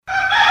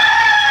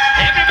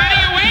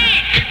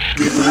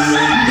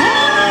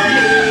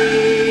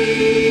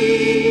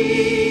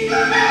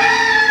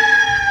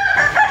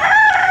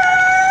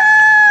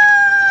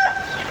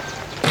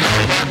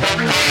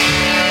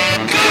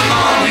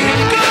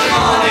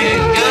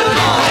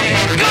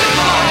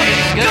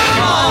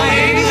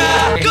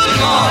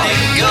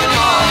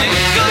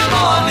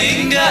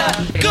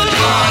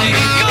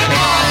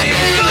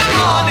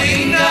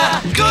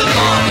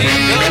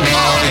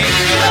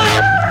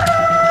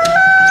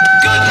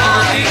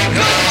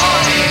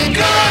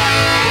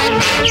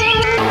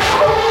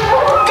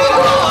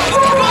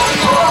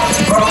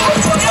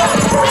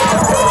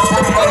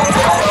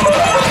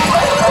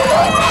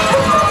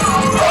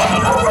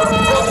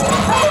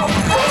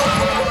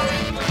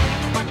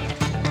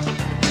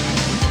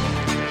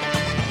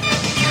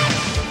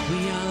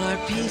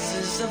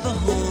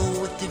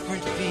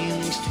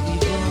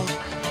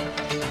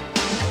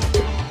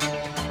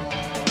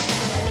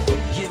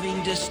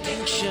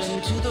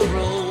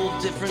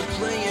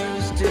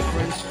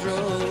different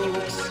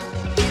strokes.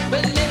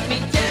 But let me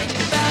tell you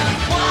about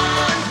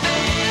one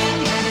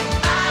thing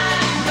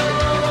I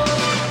know.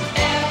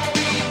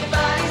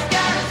 Everybody's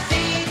got a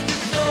seed to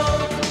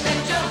sow.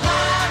 Let your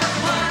heart of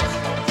hearts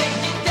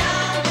take you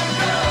down the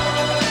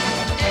road.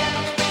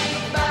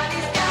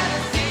 Everybody's got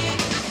a seed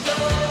to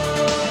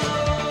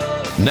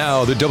sow.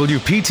 Now the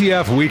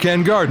WPTF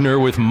Weekend Gardener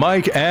with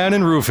Mike, Ann,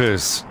 and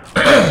Rufus.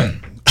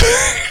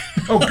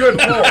 Oh, good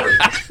Lord.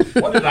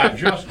 What did I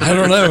just do? I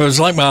don't know. It was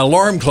like my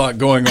alarm clock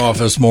going off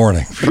this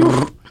morning.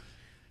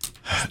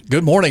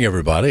 Good morning,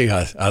 everybody.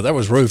 That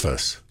was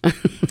Rufus.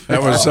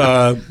 That was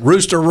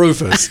Rooster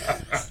Rufus.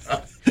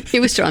 He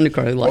was trying to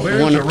crow like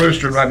Well, one there's a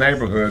rooster in my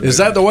neighborhood. Is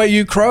that the way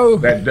you crow?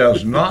 that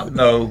does not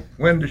know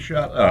when to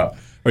shut up.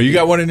 Or you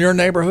got one in your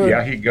neighborhood?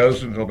 Yeah, he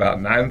goes until about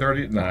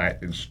 9:30 at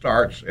night and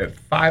starts at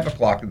 5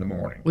 o'clock in the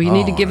morning. Well, you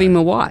need to give him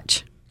a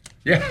watch.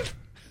 Yeah.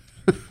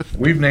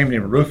 We've named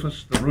him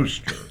Rufus the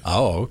Rooster.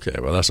 Oh, okay.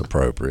 Well, that's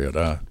appropriate.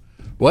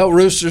 Well,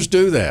 roosters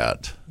do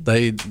that.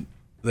 They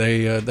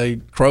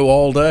crow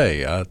all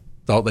day. I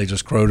thought they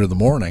just crowed in the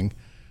morning,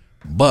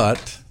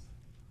 but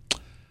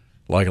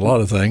like a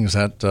lot of things,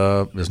 that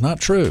is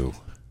not true.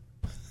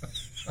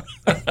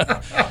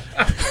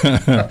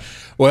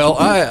 Well,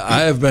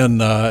 I have been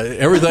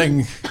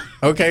everything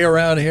okay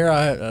around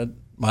here.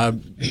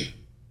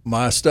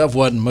 My stuff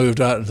wasn't moved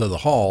out into the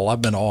hall.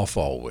 I've been off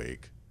all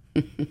week.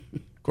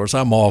 Of course,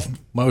 I'm off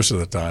most of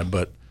the time,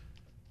 but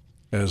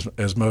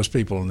as most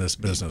people in this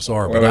business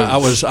are. But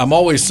I'm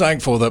always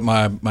thankful that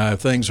my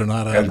things are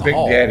not out in As the Big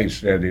hall. Daddy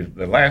said, he's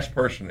the last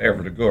person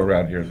ever to go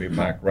around here would be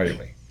Mike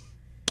Rayleigh.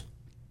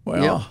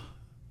 Well, Yeah.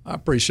 I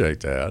appreciate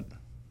that,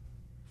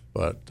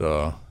 but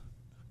there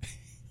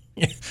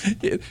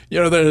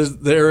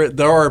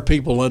are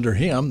people under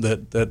him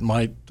that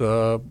might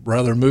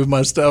rather move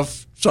my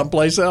stuff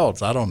someplace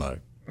else. I don't know.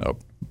 No,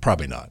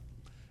 probably not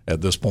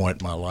at this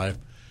point in my life.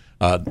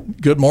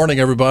 Good morning,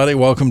 everybody.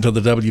 Welcome to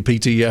the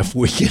WPTF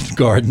Weekend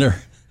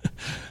Gardener.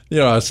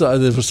 I saw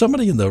there was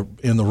somebody in the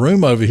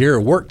room over here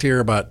who worked here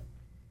about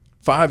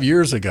 5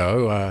 years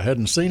ago. I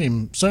hadn't seen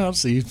him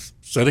since. He's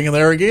sitting in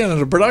there again in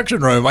the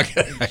production room. I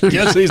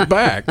guess he's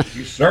back.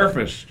 He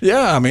surfaced.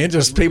 Yeah, I mean,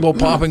 just people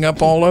popping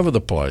up all over the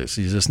place.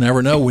 You just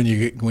never know when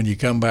you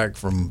come back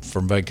from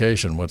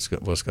vacation what's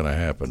going to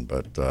happen.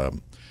 But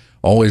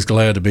always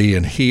glad to be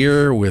in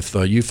here with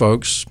you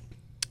folks.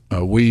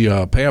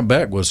 Pam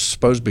Beck was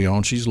supposed to be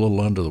on. She's a little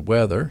under the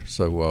weather,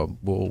 so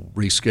we'll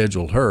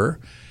reschedule her.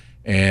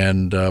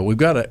 And we've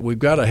got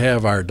to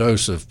have our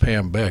dose of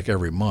Pam Beck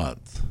every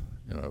month.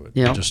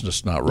 It's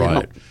just not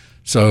right. Yeah.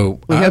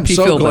 So I'm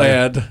so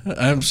glad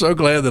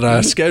that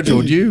I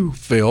scheduled you,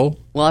 Phil.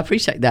 Well, I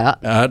appreciate that.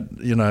 I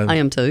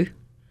am too.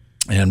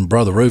 And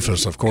Brother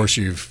Rufus, of course,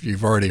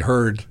 you've already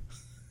heard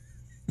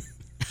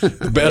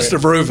the best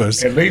of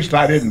Rufus. At least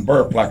I didn't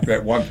burp like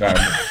that one time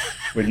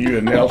when you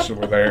and Nelson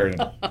were there.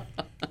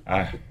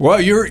 Well,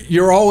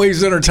 you're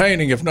always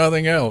entertaining, if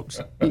nothing else.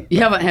 You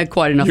haven't had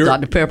quite enough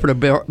Dr. Pepper to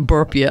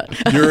burp yet.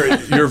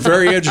 You're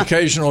very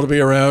educational to be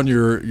around.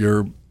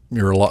 You're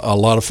a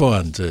lot of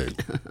fun too.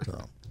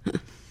 So,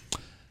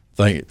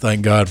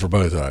 thank God for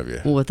both of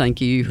you. Well,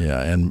 thank you.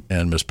 Yeah,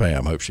 and Miss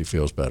Pam. Hope she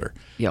feels better.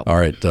 Yep. All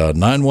right,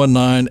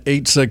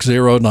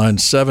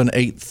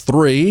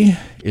 919-860-9783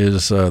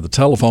 is the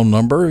telephone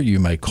number you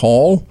may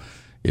call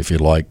if you'd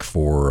like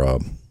for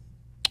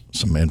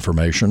some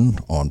information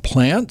on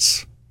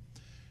plants.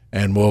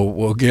 And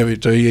we'll give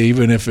it to you,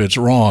 even if it's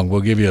wrong.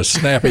 We'll give you a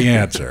snappy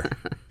answer.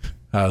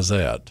 How's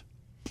that?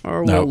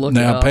 Or we'll look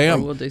it up,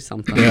 Pam, or we'll do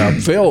something. Yeah,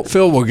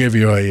 Phil will give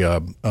you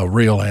a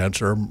real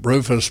answer.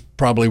 Rufus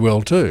probably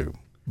will too,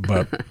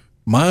 but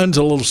mine's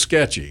a little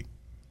sketchy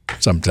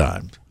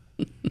sometimes.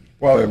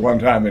 Well, at one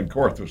time in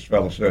court, this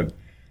fellow said,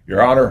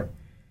 "Your Honor,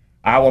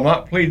 I will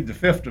not plead the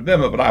Fifth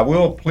Amendment, but I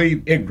will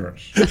plead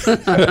ignorance."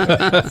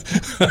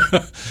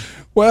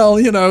 Well,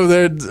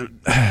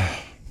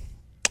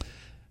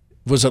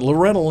 was it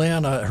Loretta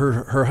Lynn?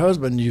 Her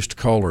husband used to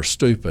call her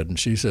stupid, and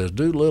she says,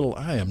 "Doolittle,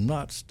 I am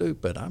not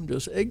stupid. I'm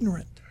just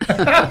ignorant."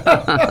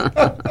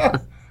 Yeah.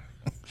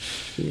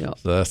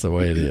 So that's the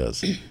way it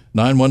is.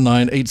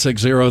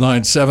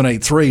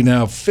 919-860-9783.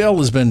 Now, Phil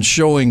has been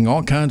showing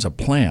all kinds of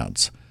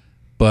plants,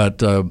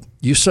 but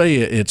you say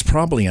it's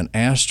probably an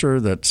aster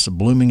that's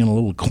blooming in a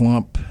little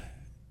clump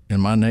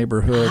in my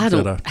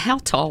neighborhood. How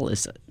tall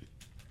is it?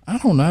 I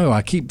don't know.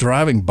 I keep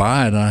driving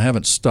by it, and I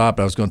haven't stopped.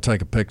 I was going to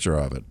take a picture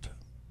of it.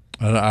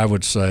 I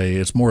would say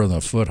it's more than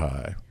a foot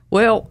high.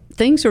 Well,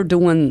 things are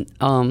doing,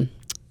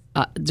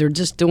 they're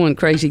just doing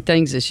crazy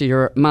things this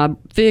year. My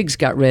figs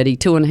got ready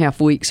 2.5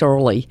 weeks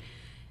early,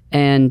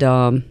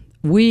 and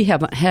we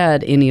haven't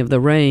had any of the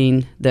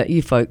rain that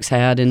you folks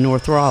had in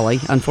North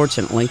Raleigh,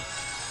 unfortunately.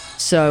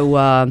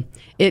 So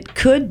it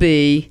could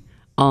be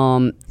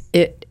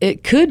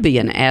it could be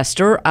an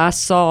aster. I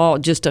saw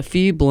just a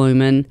few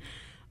blooming.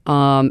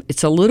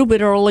 It's a little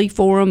bit early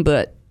for them,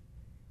 but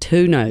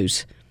who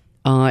knows?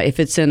 If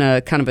it's in a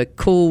kind of a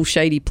cool,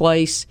 shady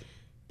place,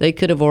 they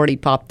could have already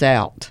popped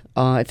out.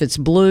 If it's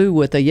blue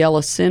with a yellow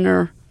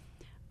center,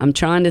 I'm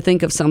trying to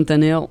think of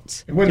something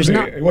else. It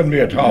wouldn't be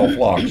a tall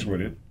phlox,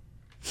 would it?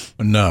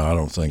 No, I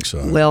don't think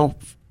so. Well,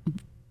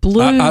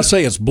 blue. I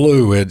say it's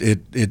blue.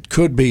 It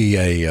could be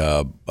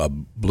a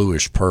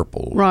bluish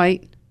purple,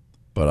 right.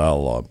 but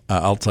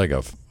I'll take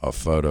a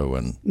photo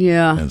and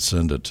Yeah.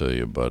 send it to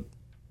you. But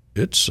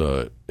it's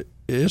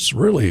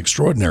really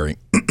extraordinary.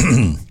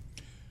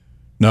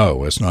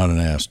 No, it's not an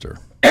aster.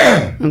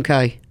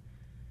 Okay.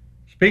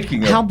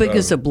 Speaking of How big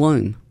is a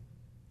bloom?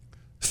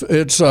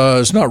 It's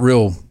not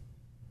real.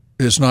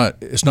 It's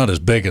not as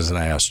big as an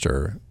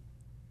aster,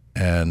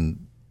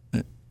 and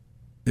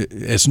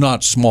it's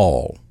not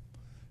small.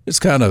 It's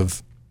kind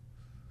of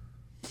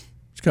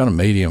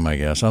medium, I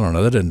guess. I don't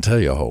know. That didn't tell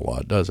you a whole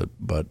lot, does it?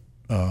 But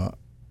I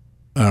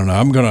don't know.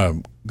 I'm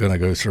gonna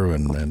go through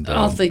and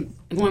I'll think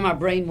when my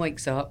brain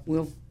wakes up.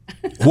 We'll.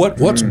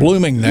 what's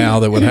blooming now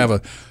that would have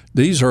a.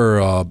 These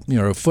are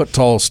foot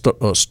tall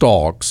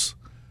stalks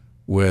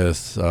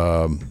with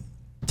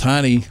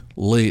tiny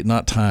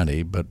not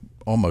tiny, but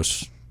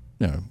almost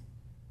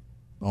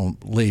on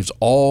leaves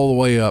all the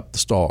way up the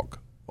stalk,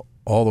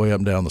 all the way up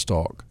and down the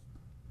stalk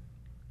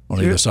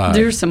on either side.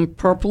 There's some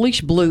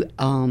purplish blue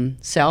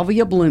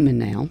salvia blooming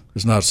now.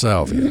 It's not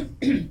salvia.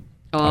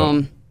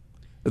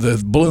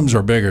 The blooms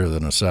are bigger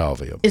than a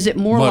salvia. Is it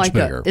more Much like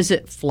bigger. is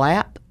it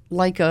flat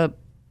like a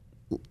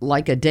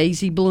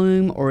daisy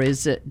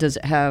does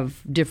it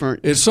have different?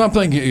 It's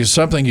something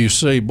you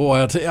see.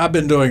 Boy, I've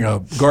been doing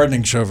a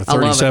gardening show for I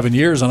love 37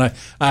 years, and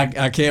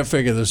I can't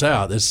figure this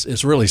out.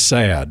 It's really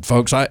sad,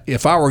 folks.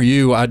 If I were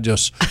you, I'd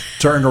just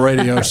turn the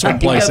radio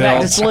someplace Go back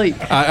to else. sleep.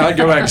 I'd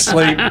go back to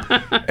sleep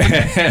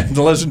and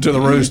listen to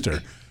the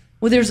rooster.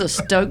 Well, there's a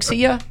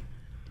Stokesia,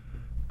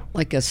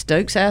 like a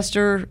Stokes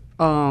aster.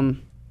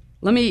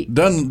 Let me.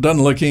 Doesn't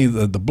look any.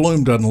 The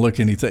bloom doesn't look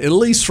anything. At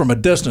least from a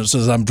distance,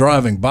 as I'm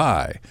driving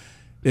by,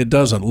 it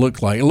doesn't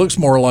look like. It looks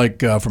more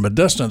like from a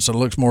distance. It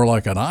looks more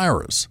like an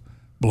iris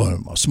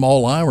bloom, a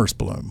small iris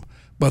bloom.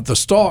 But the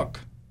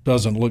stalk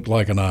doesn't look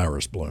like an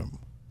iris bloom.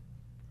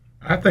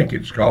 I think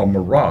it's called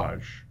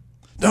mirage.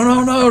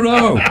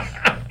 No.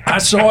 I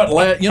saw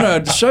it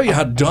to show you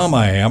how dumb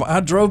I am. I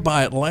drove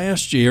by it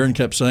last year and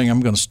kept saying I'm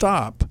going to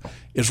stop.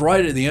 It's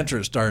right at the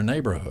entrance to our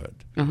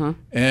neighborhood,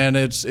 and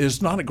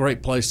it's not a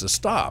great place to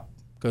stop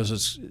because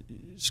it's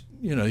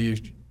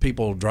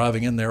people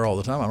driving in there all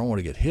the time. I don't want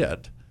to get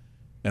hit,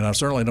 and I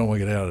certainly don't want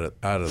to get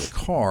out of the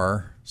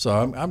car. So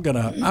I'm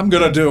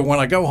gonna do it when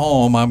I go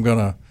home. I'm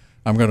gonna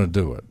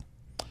do it.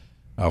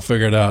 I'll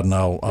figure it out and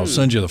I'll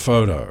send you the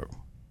photo.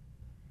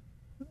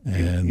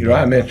 And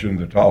I mentioned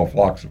the tall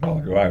phlox a while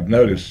ago. I've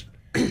noticed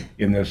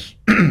in this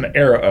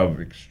era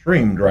of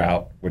extreme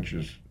drought, which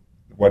is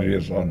what it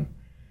is on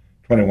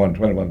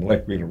 2121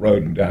 Lake Wheeler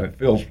Road and down at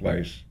Phil's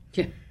place,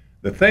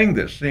 the thing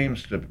that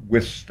seems to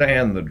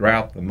withstand the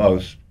drought the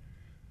most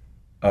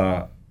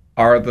are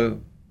the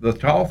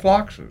tall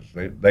phloxes.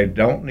 They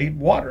don't need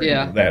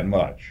watering that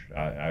much.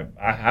 I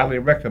highly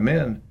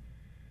recommend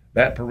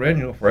that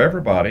perennial for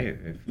everybody.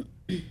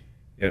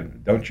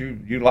 Don't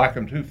you like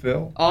them too,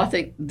 Phil? Oh, I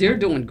think they're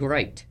doing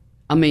great.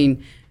 I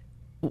mean,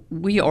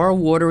 we are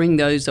watering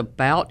those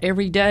about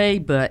every day,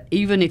 but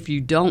even if you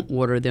don't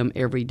water them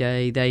every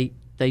day,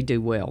 they do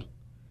well.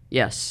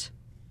 Yes.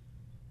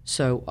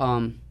 So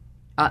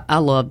I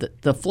love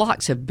that. The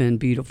phlox have been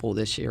beautiful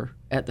this year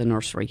at the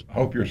nursery. I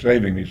hope you're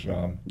saving me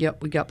some.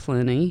 Yep, we got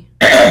plenty.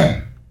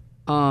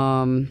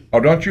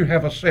 Don't you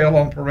have a sale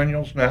on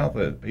perennials now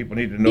that people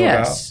need to know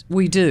about? Yes,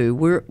 we do.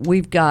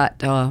 We've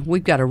got a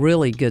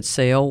really good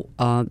sale.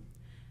 Of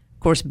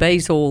course,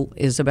 basil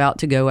is about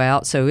to go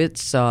out, so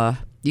it's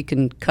you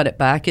can cut it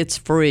back. It's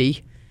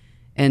free,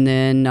 and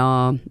then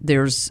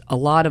there's a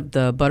lot of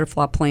the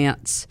butterfly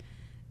plants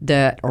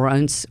that are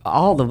on.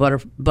 All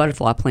the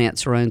butterfly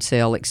plants are on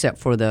sale except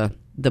for the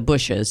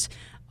bushes,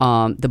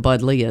 the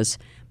buddleias.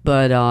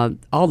 But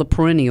all the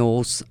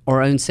perennials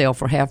are on sale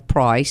for half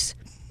price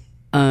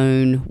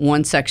on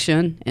one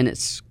section, and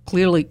it's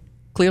clearly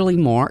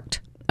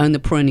marked on the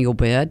perennial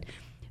bed.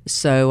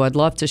 So I'd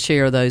love to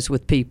share those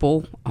with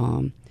people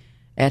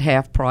at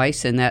half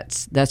price, and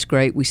that's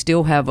great. We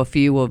still have a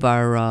few of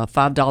our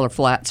 $5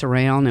 flats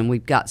around, and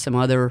we've got some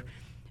other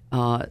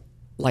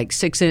like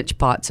 6-inch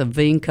pots of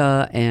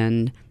vinca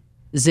and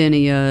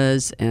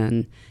zinnias,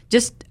 and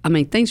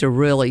things are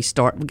really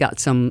We've got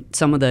some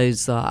of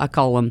those I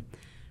call them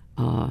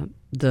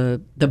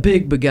the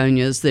big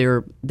begonias.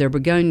 They're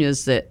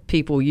begonias that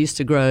people used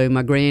to grow.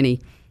 My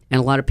granny and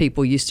a lot of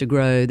people used to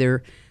grow.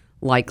 They're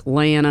like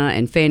Lana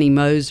and Fanny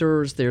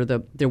Mosers.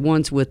 They're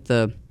ones with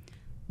the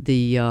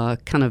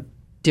kind of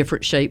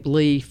different shaped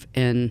leaf,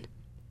 and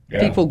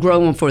people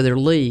grow them for their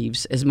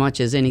leaves as much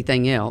as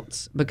anything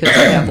else because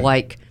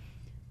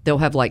they'll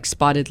have like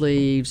spotted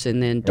leaves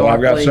and then dark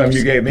I've got leaves. some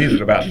you gave me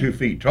that's about 2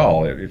 feet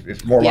tall.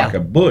 It's more like a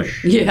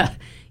bush.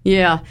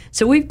 Yeah.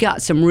 So we've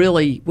got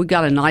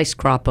a nice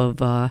crop of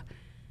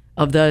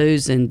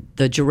those, and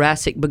the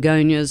Jurassic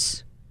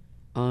begonias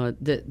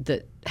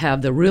that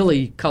have the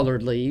really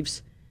colored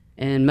leaves,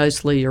 and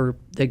mostly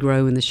they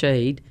grow in the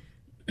shade.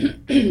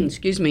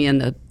 Excuse me.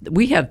 And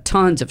we have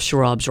tons of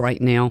shrubs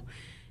right now,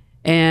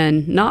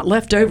 and not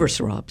leftover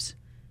shrubs.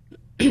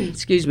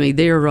 Excuse me,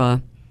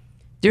 they're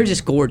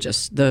just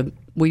gorgeous.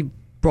 We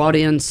brought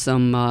in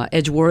some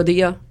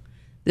Edgeworthia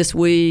this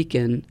week,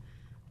 and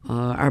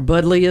our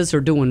Budleias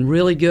are doing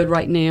really good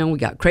right now. We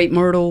got crepe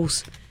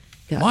myrtles.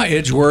 My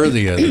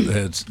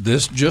Edgeworthia,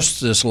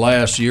 this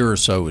last year or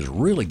so has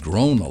really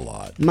grown a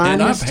lot. Mine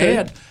and has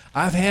too.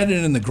 I've had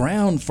it in the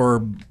ground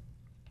for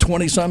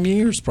 20-some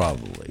years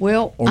probably.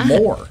 Well, or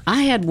more.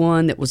 I had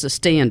one that was a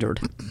standard,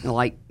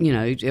 like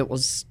it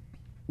was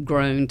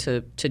grown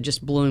to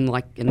just bloom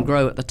and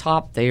grow at the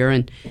top there,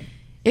 and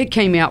it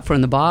came out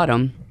from the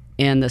bottom,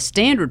 and the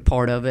standard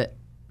part of it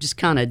just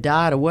kind of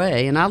died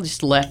away, and I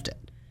just left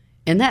it,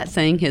 and that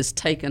thing has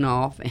taken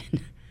off,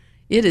 and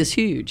it is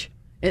huge.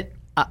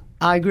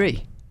 I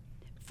agree.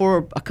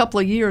 For a couple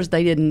of years,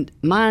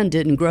 mine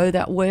didn't grow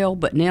that well,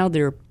 but now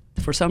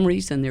for some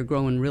reason, they're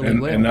growing really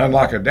well. And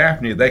unlike a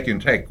Daphne, they can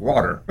take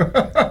water.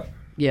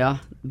 Yeah.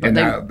 And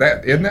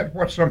isn't that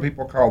what some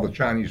people call the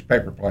Chinese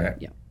paper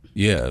plant? Yeah.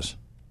 Yes.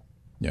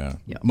 Yeah.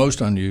 Most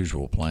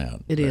unusual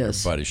plant. It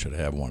is. Everybody should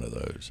have one of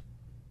those.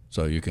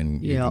 So you can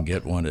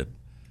get one at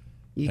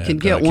You can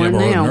get one Campbell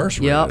Road now.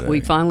 Nursery Yep, today.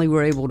 we finally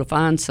were able to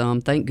find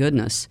some. Thank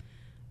goodness.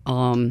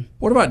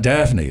 What about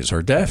Daphnes?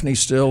 Are Daphnes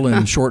still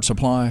in short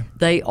supply?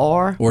 They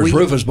are. Or has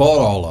Rufus bought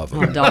all of them?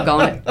 Oh,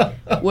 doggone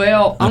it.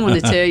 Well, I'm going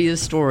to tell you a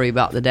story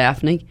about the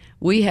Daphne.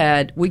 We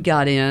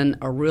got in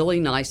a really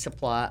nice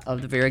supply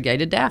of the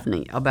variegated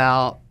Daphne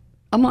about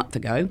a month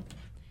ago,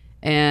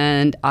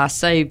 and I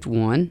saved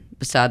one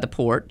beside the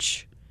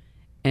porch,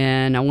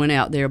 and I went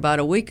out there about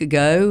a week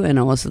ago, and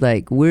I was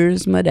like,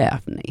 "Where's my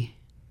Daphne?"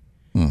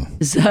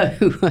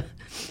 So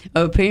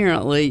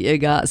apparently it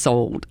got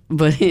sold,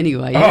 but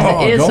anyway,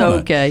 it's darn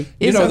it. okay.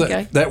 You It's know,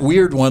 okay. that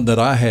weird one that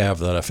I have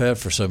that I've had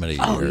for so many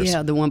years. Oh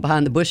yeah, the one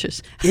behind the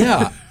bushes.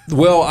 Yeah.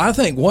 Well, I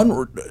think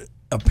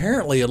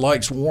apparently it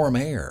likes warm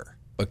air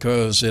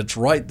because it's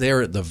right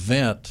there at the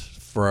vent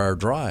for our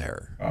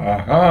dryer.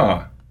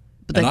 Uh-huh.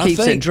 But that And I keeps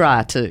it think-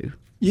 dry too.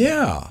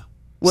 Yeah. So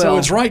Well,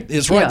 it's right.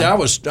 It's right. yeah.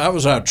 I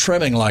was out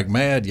trimming like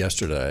mad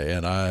yesterday,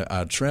 and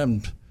I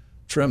trimmed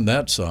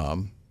that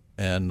some,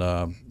 and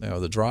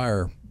the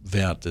dryer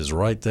vent is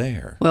right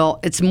there. Well,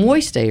 it's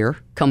moist air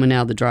coming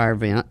out of the dryer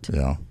vent,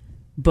 Yeah.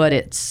 but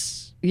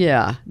it's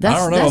that's I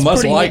don't know, That's it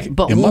must pretty like neat, it.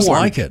 but It must warm.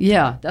 like it.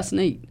 Yeah, that's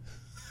neat.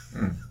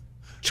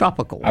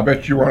 Tropical. I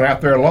bet you weren't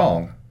out there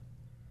long.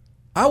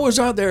 I was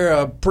out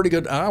there pretty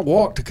good. I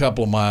walked a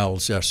couple of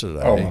miles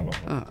yesterday. Oh, my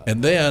Lord.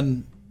 And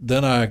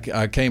then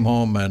I came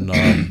home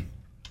and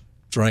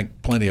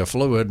drank plenty of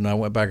fluid, and I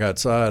went back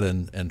outside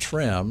and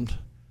trimmed,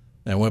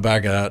 and went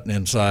back out and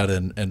inside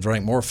and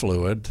drank more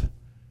fluid,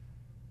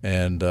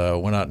 and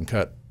went out and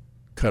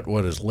cut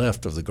what is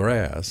left of the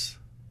grass.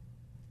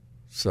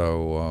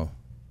 So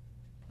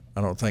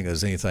I don't think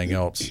there's anything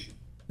else.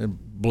 It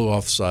blew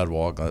off the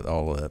sidewalk,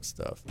 all of that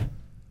stuff.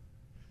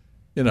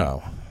 You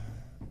know.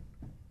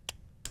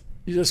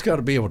 You just got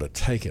to be able to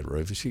take it,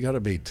 Rufus. You got to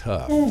be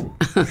tough.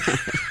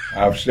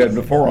 I've said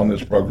before on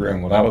this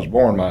program, when I was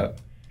born,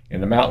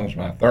 in the mountains,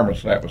 my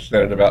thermostat was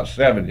set at about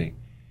 70.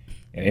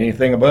 And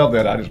anything above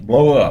that, I just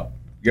blow up.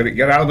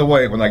 Get out of the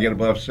way when I get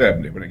above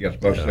 70, when it gets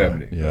above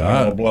 70. Yeah.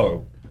 I'm going to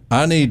blow.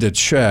 I need to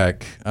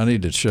check,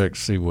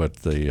 see what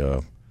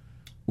the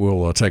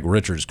we'll take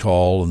Richard's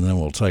call, and then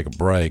we'll take a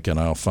break, and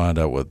I'll find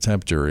out what the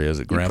temperature is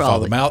at Grandfather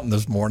probably- Mountain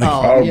this morning.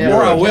 Oh, yeah.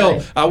 Or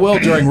I will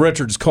during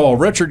Richard's call.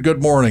 Richard,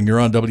 good morning. You're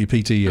on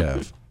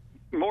WPTF.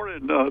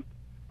 Morning.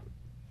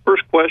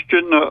 First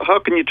question: how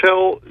can you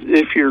tell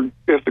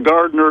if the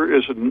gardener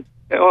is an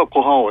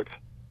alcoholic?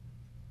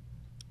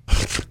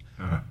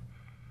 I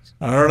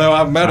don't know.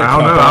 I've met a I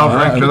couple. don't know. I'll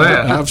drink to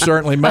that. I've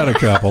certainly met a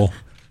couple.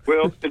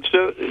 Well,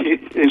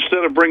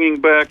 instead of bringing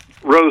back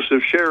Rose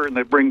of Sharon,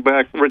 they bring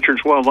back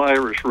Richard's Wild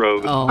Irish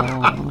Rose. Oh,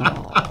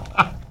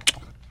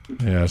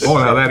 Yes. Oh,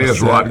 now that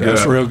is right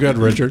That's good. real good,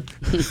 Richard.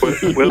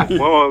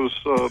 While I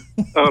was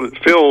out at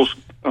Phil's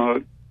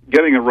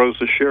getting a Rose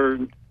of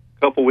Sharon a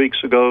couple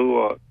weeks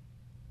ago,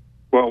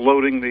 while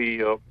loading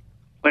the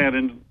plant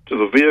into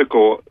the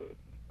vehicle,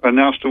 I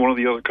announced to one of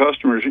the other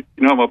customers,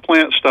 my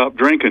plant stopped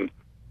drinking.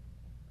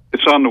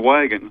 It's on the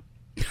wagon.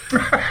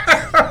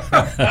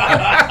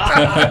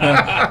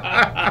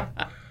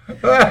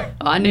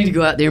 I need to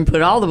go out there and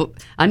put all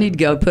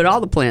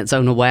the plants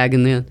on the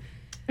wagon then.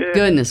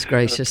 Goodness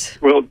gracious.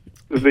 Well,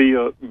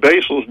 the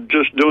basil's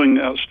just doing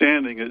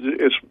outstanding.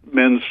 It's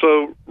been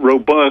so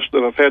robust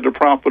that I've had to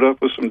prop it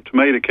up with some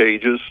tomato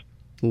cages.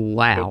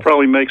 Wow. I'll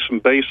probably make some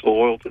basil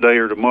oil today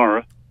or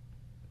tomorrow.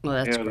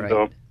 Well, that's And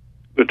great.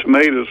 the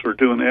tomatoes are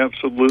doing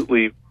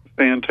absolutely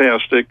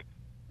fantastic.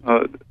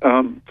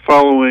 I'm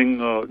following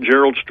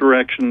Gerald's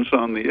directions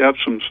on the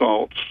Epsom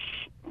salts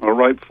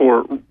right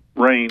before it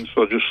rains,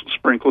 so I just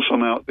sprinkle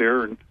some out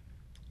there. And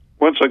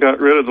once I got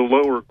rid of the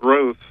lower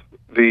growth,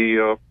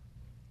 the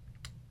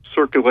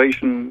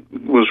circulation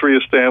was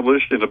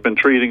reestablished, and I've been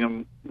treating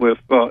them with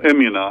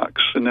Immunox,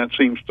 and that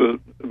seems to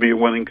be a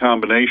winning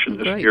combination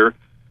this Great. year.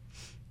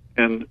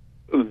 And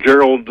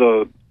Gerald,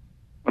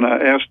 when I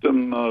asked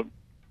him of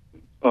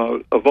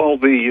all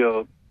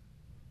the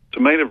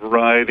tomato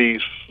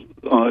varieties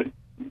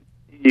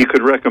you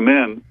could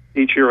recommend.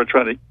 Each year I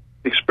try to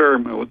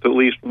experiment with at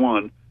least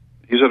one.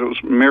 He said it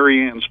was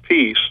Marianne's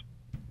Peace.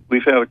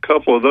 We've had a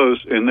couple of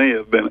those, and they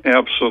have been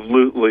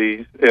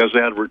absolutely as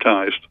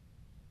advertised.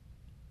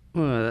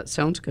 Well, that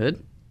sounds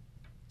good.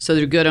 So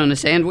they're good on a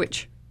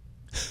sandwich?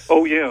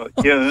 Oh, yeah.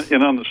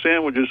 And on the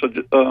sandwiches,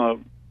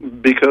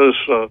 because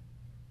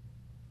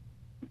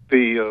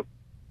the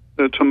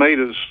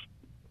tomatoes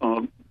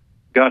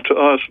got to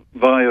us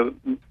via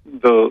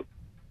the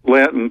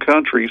Latin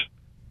countries,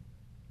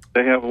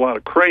 they have a lot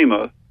of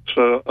crema.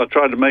 So I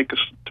tried to make a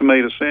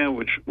tomato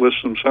sandwich with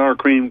some sour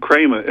cream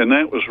crema, and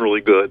that was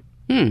really good.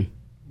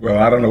 Well,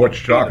 I don't know what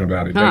you're talking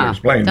about. He didn't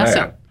explain that's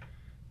that.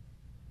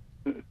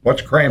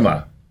 What's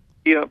crema?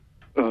 Yeah,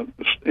 and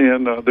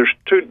there's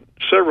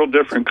several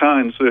different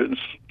kinds. There's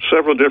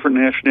several different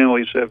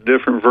nationalities have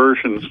different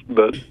versions,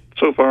 but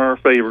so far our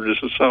favorite is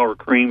the sour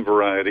cream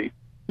variety.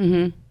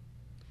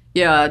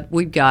 Yeah,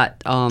 we've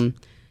got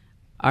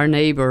our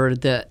neighbor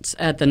that's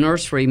at the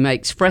nursery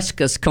makes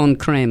frescas con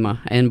crema,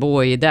 and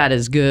boy, that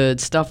is good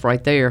stuff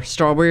right there.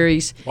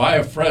 Strawberries. Well, I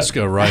have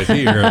Fresca right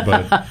here,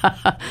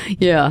 but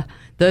Yeah,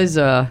 those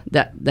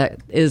that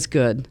is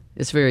good.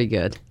 It's very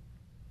good.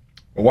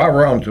 Well, while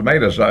we're on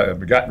tomatoes,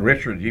 I've got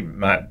Richard, he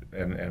might,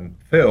 and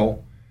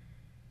Phil.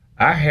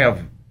 I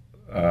have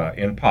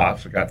in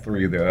pots. I got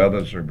 3 of the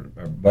others are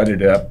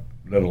budded up,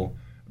 little,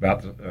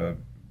 about the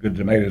good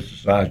tomatoes the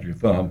size of your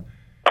thumb.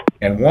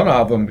 And one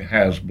of them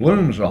has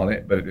blooms on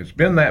it, but it's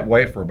been that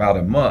way for about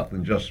a month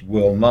and just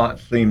will not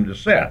seem to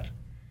set.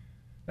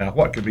 Now,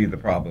 what could be the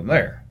problem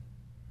there?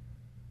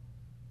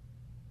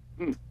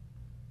 I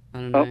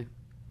don't know.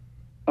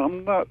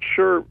 I'm not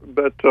sure,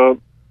 but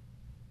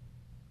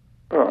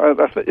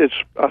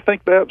I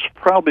think that's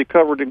probably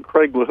covered in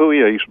Craig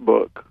LaHoyer's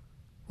book.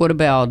 What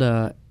about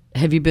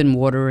have you been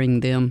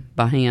watering them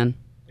by hand?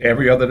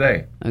 Every other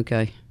day.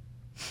 Okay.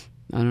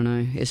 I don't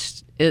know.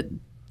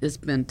 It's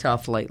been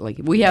tough lately.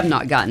 We have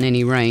not gotten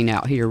any rain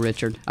out here,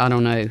 Richard. I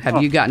don't know.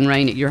 Have you gotten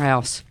rain at your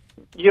house?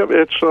 Yep,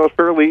 it's a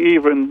fairly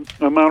even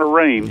amount of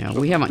rain. Yeah,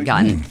 we haven't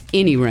gotten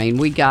any rain.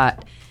 We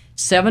got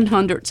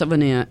 7/100 of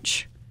an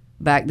inch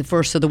back the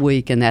first of the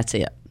week, and that's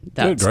it.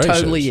 That's Good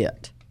gracious. totally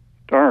it.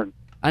 Darn.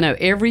 I know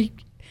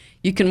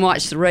you can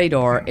watch the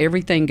radar.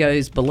 Everything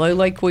goes below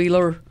Lake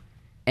Wheeler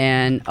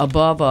and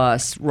above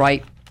us,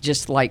 right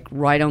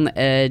on the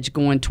edge,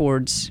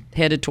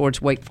 headed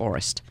towards Wake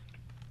Forest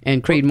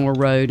and Creedmoor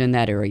Road in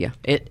that area.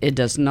 It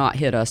does not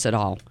hit us at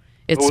all.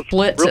 It Well, it's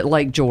splits at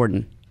Lake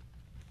Jordan.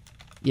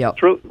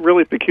 Yep. What's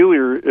really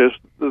peculiar is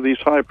these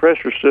high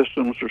pressure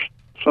systems.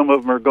 Some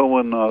of them are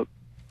going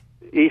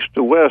east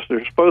to west.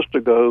 They're supposed to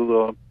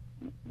go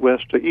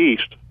west to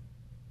east,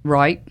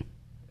 Right.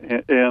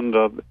 and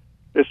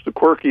it's the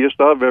quirkiest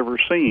I've ever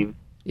seen.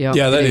 Yep,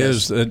 yeah, that it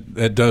is.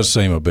 It does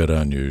seem a bit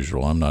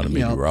unusual. I'm not a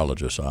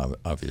meteorologist,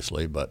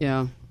 obviously, but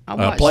Yeah.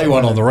 I played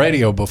one on the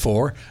radio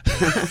before.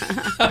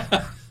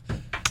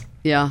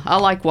 Yeah, I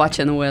like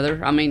watching the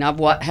weather. I mean, I've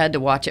had to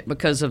watch it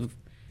because of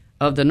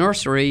the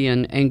nursery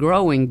and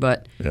growing,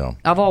 but Yeah.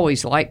 I've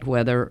always liked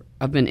weather.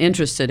 I've been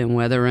interested in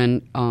weather,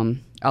 and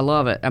I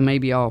love it.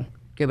 Maybe I'll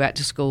go back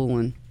to school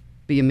and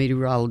be a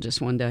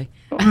meteorologist one day.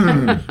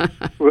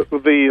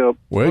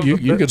 Well,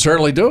 you could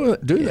certainly do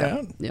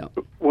that. Yeah.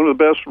 One of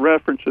the best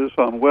references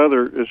on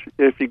weather is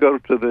if you go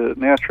to the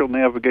Natural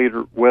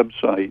Navigator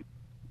website.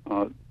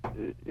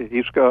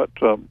 He's got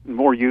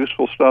more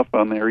useful stuff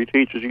on there. He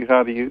teaches you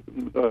how to use,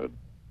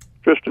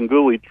 Tristan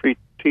Gooley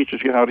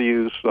teaches you how to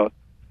use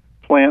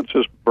plants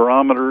as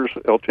barometers,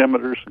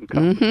 altimeters, and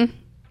compasses.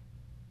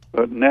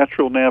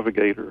 Natural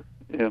Navigator.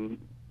 And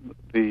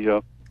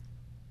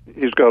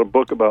he's got a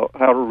book about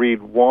how to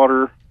read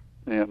water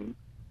and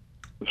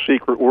the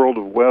secret world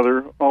of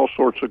weather, all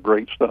sorts of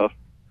great stuff.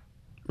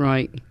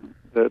 Right.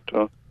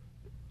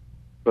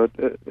 But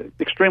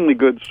extremely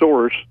good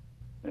source.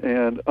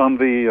 And on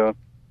the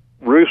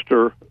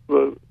rooster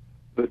that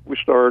we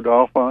started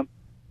off on.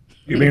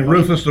 You mean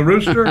Rufus the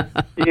Rooster?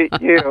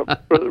 Yeah,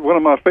 one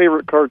of my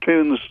favorite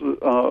cartoons,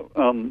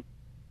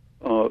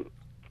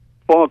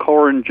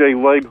 Foghorn J.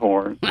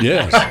 Leghorn.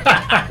 Yes.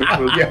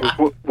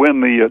 was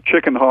when the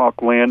chicken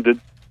hawk landed,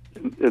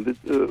 and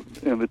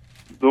the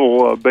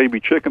little baby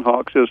chicken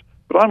hawk says,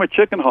 "But I'm a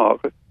chicken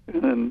hawk,"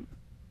 and then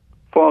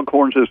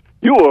Foghorn says,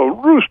 "You a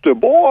rooster,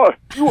 boy!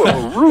 You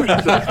a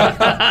rooster!"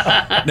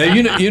 Now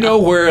you know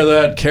where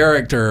that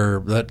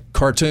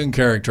cartoon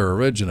character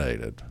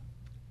originated.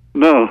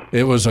 No.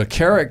 It was a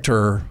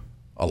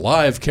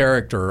live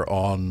character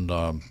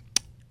on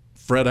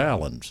Fred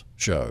Allen's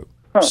show,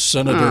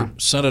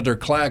 Senator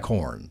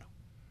Claghorn.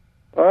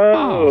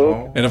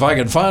 Oh. And if I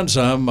can find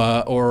some,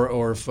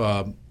 or if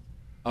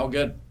I'll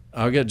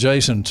get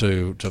Jason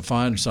to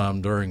find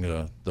some during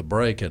the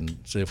break and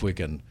see if we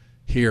can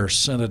hear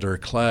Senator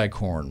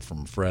Claghorn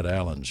from Fred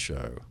Allen's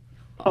show.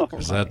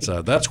 'Cause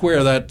that's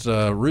where that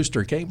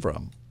rooster came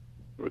from.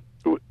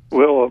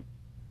 Well,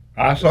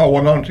 I saw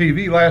one on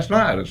TV last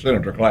night of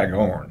Senator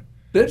Claghorn.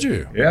 Did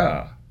you?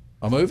 Yeah.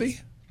 A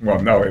movie?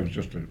 Well, no, it was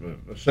just a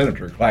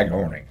Senator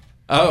Claghorning.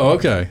 Oh,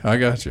 okay. I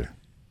got you.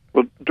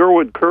 Well,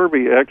 Durwood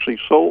Kirby actually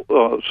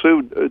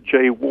sued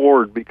Jay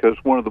Ward because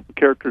one of the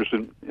characters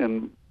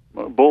in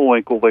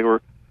Bullwinkle, they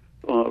were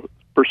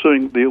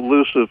pursuing the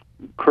elusive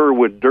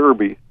Kerwood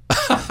Derby.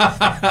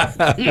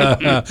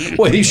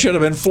 Well, he should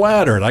have been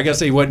flattered. I guess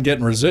he wasn't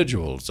getting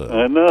residuals. So.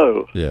 I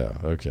know. Yeah.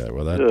 Okay.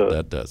 Well,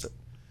 that does it.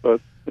 But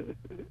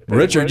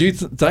Richard,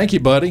 thank you,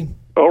 buddy.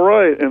 all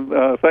right,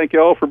 and thank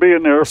you all for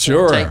being there.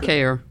 Sure. Take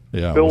care.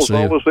 Yeah. Bill We'll was see you.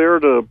 always there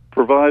to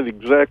provide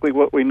exactly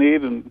what we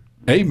need, and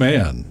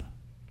Amen.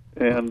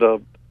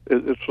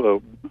 it's a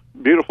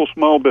beautiful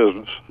small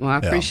business. Well, I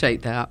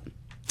appreciate that.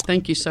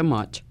 Thank you so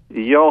much.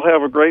 Y'all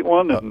have a great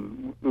one,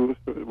 and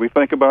we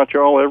think about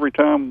y'all every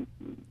time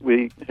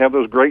we have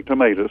those great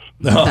tomatoes.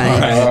 All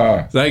Thanks.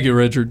 right. Thank you,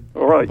 Richard.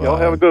 All right, y'all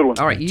have a good one.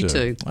 All right, you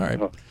too. All right.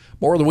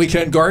 More of the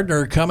Weekend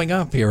Gardener coming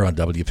up here on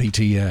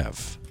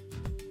WPTF.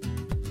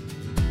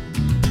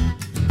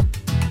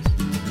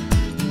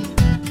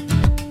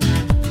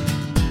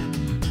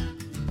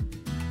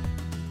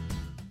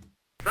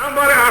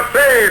 Somebody, I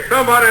say,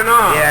 somebody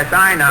not. Yes,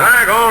 I know.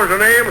 Claghorn's the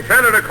name,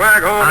 Senator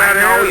Claghorn, I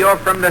that know is. you're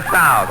from the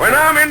South. When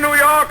I'm in New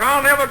York, I'll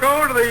never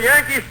go to the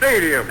Yankee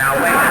Stadium. Now,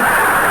 wait a minute.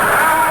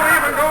 I won't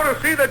even go to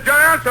see the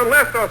Giants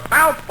unless the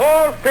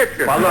Southpaw's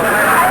pitching. Well, look.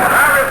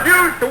 I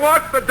refuse to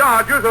watch the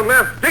Dodgers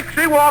unless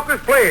Dixie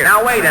Walker's playing.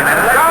 Now, wait a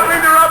minute. Stop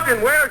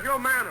interrupting. Where's your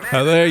manners?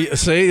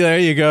 There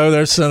you go.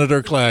 There's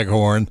Senator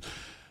Claghorn,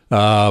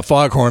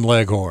 Foghorn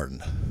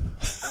Leghorn.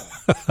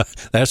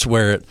 That's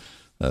where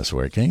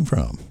it came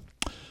from.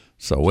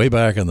 So way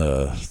back in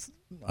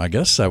I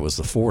guess that was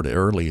the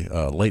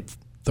late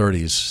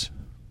 30s,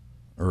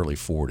 early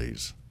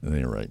 40s. At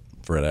any rate,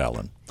 Fred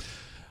Allen.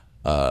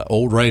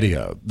 Old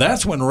radio.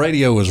 That's when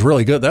radio was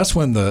really good. That's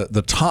when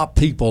the top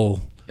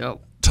people,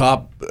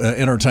 top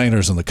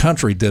entertainers in the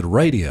country did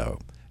radio.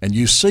 And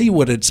you see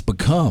what it's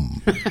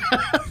become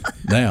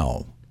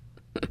now.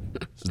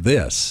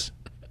 This.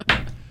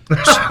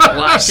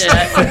 Watch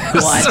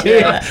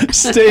it.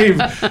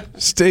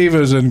 Steve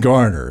is in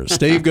Garner.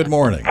 Steve, good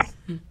morning.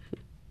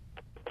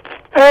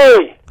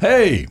 Hey,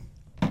 Hey.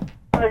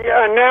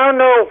 I now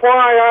know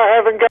why I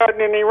haven't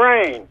gotten any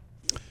rain.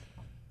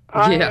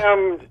 I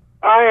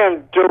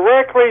am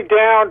directly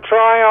down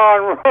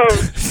Tryon Road.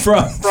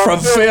 From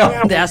Phil.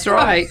 That's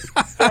right. So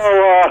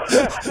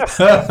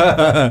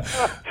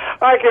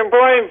I can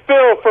blame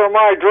Phil for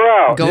my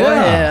drought. Go Yeah.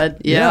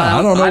 ahead. Yeah. Yeah,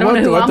 I don't know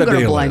who what I'm the going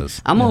to deal blame. is.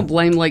 I'm going to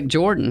blame Lake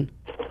Jordan.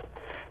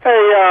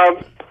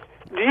 Hey,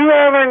 do you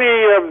have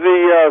any of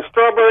the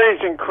strawberries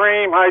and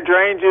cream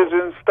hydrangeas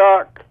in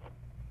stock?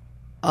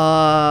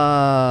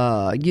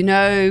 I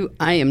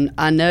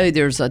know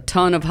there's a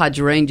ton of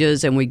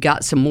hydrangeas and we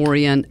got some more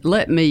in.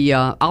 Let me,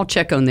 I'll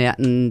check on that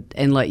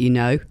and let you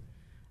know.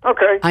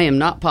 Okay. I am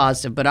not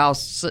positive, but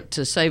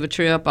to save a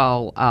trip,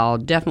 I'll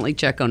definitely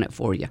check on it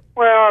for you.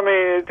 Well, I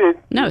mean,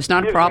 No, it's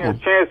not a gives problem.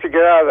 me a chance to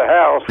get out of the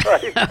house,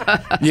 right?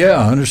 Yeah,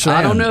 I understand.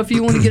 I don't know if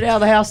you want to get out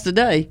of the house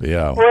today.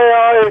 Yeah.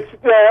 Well,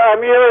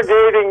 I'm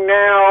irrigating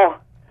now.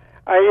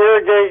 I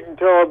irrigate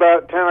until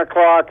about 10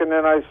 o'clock, and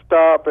then I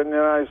stop, and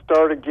then I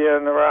start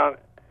again around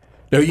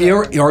Are you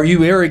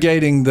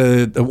irrigating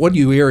what are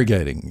you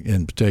irrigating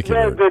in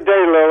particular? the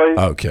daylilies.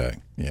 Okay.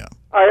 Yeah.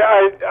 I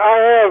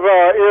have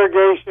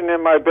irrigation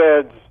in my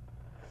beds.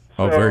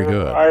 Oh, very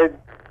good. I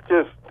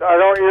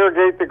don't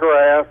irrigate the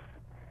grass.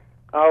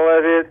 I'll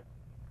let it,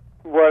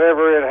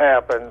 whatever it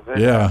happens. It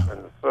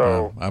happens.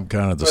 So I'm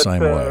kind of the same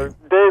way.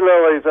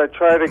 Daylilies, I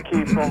try to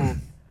keep them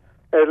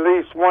at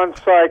least one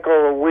cycle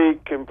a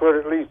week and put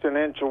at least an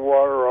inch of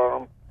water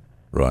on them.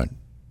 Right.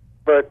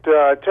 But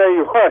I tell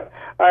you what,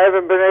 I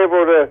haven't been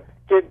able to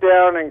get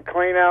down and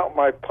clean out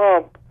my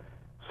pump,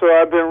 so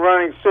I've been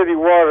running city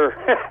water.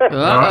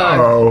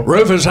 Uh-oh.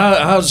 Rufus,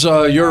 how's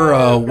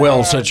your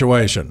well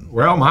situation?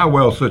 Well, my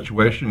well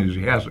situation is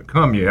he hasn't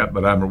come yet,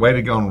 but I'm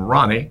waiting on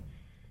Ronnie,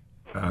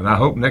 and I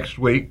hope next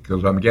week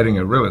because I'm getting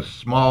a really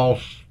small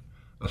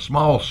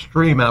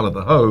stream out of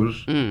the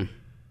hose,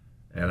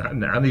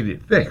 and I need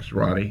it fixed,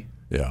 Ronnie.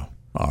 Yeah.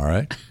 All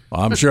right.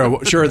 Well, I'm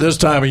sure this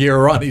time of year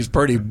Ronnie's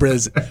pretty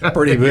busy.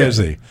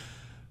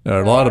 There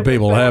are a lot of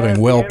people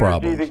having well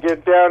problems. To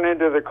get down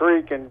into the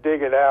creek and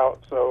dig it out.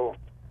 So,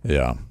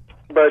 Yeah.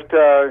 but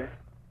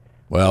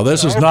Well,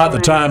 this is not the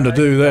time to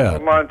do in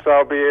that. months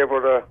I'll be able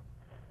to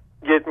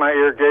get my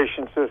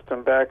irrigation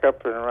system back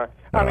up and running.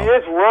 I mean,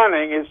 it's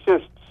running. It's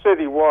just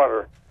city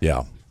water.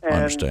 Yeah. And, I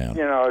understand.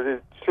 You know, the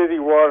city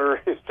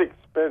water is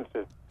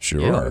expensive.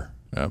 Sure.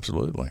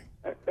 Absolutely.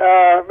 But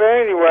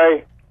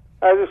anyway,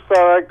 I just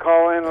thought I'd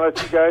call in and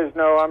let you guys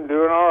know I'm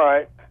doing all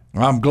right.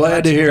 I'm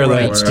glad to hear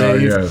that, Well,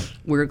 Steve. yes.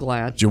 We're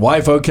glad. Is your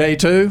wife okay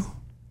too?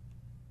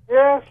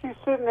 Yeah, she's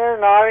sitting there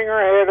nodding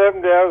her head up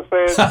and down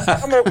saying,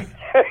 I'm okay.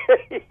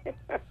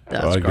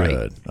 That's Oh, great.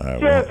 good. All right,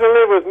 She has to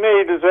live with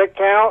me. Does that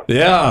count?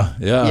 yeah.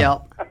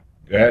 Yep.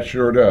 That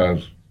sure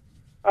does.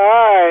 All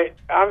right.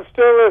 I'm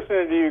still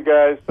listening to you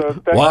guys. So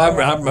thank Well,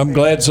 you. I'm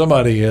glad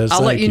somebody is.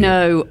 I'll let Thank you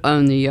know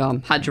on the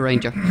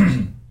hydrangea.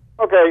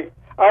 Okay.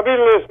 I'll be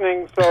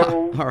listening,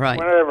 so All right.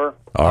 whenever.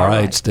 All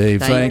right, Steve.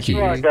 Thank Thank you.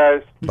 you. All right,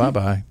 guys.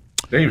 Bye-bye.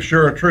 Dave's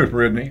sure a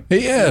trooper, isn't he?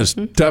 He is.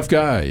 Tough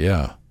guy,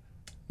 yeah.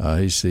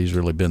 He's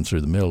really been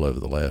through the mill over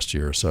the last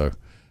year or so.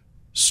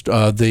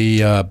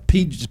 The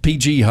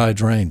PG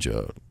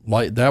hydrangea,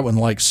 like that one,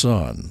 like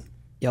sun.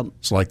 Yep.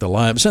 It's like the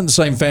lime. It's in the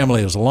same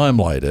family as the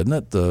limelight, isn't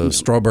it? The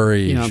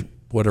strawberry, Yeah.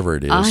 whatever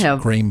it is, I have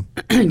cream.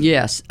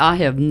 Yes, I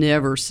have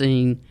never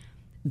seen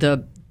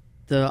the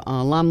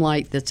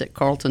limelight that's at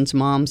Carlton's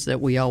mom's that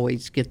we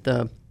always get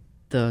the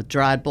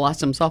dried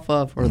blossoms off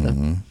of, or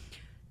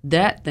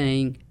that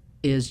thing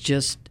is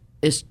just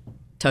it's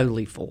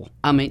totally full.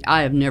 I mean,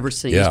 I have never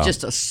seen. Yeah. It's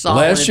just a solid.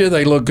 Last year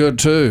they looked good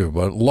too,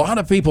 but a lot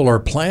of people are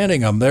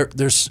planting them.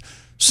 There's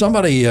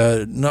somebody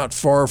not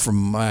far from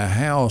my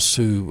house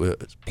who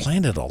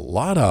planted a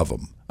lot of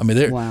them. I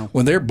mean, Wow.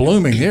 when they're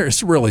blooming,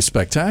 it's really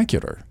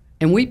spectacular.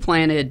 And we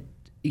planted,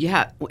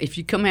 if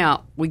you come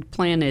out, we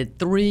planted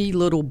 3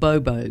 little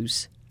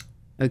bobos,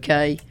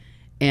 okay?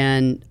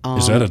 And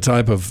Is that a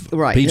type of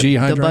PG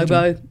hydrangea?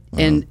 The bobo.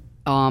 And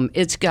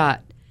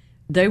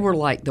they were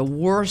like the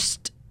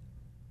worst.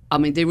 I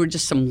mean, they were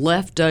just some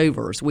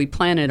leftovers. We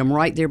planted them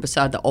right there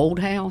beside the old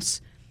house.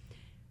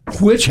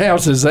 Which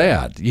house is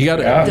that? You got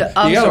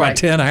about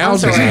 10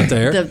 houses out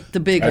there. The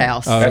big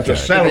house. That's a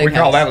settlement. We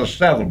call that a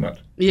settlement.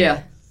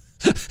 Yeah.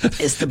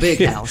 It's the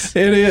big house.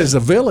 It is a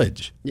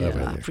village. Yeah,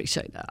 over I there.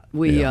 appreciate that.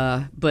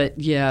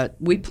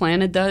 We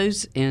planted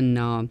those,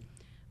 and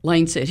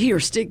Lane said, "Here,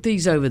 stick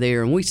these over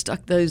there," and we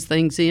stuck those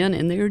things in,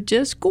 and they're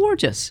just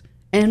gorgeous.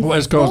 And Well,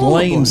 it's because full of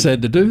Lane them.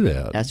 said to do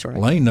that. That's right.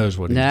 Lane knows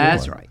what he's doing.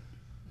 That's right.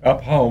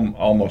 Up home,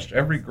 almost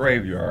every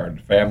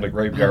graveyard, family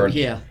graveyard,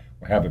 yeah.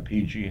 will have a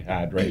PG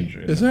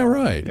hydrangea Is that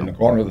right? in the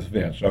corner of the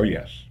fence. Oh,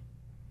 yes.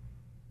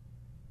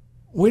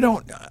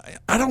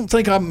 I don't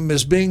think I'm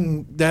as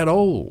being that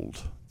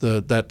old,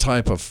 that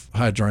type of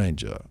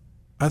hydrangea.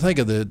 I think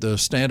of the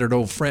standard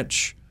old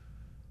French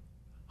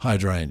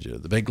hydrangea,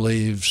 the big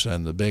leaves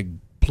and the big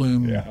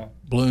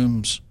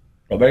blooms.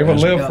 Well, they will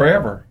live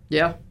forever.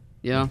 Yeah,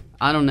 yeah.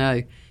 I don't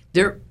know.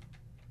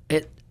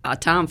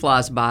 Time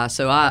flies by,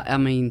 so I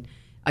mean,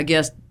 I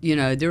guess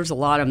there's a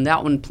lot of them.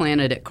 That one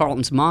planted at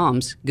Carlton's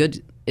mom's.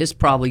 Good. It's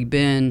probably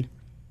been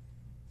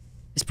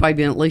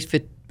at least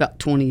about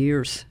 20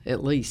 years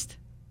at least.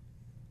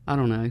 I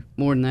don't know,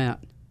 more than that.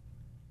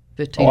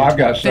 15. I've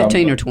got some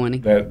 15 or 20.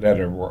 that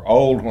were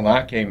old when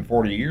I came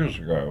 40 years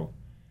ago,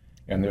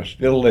 and they're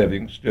still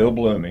living, still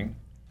blooming.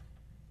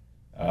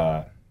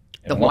 The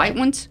white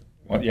ones?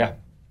 Well, yeah.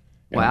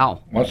 And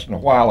Wow. Once in a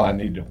while, I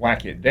need to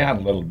whack it down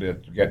a little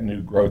bit to get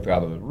new growth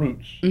out of the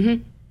roots.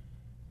 Mm-hmm.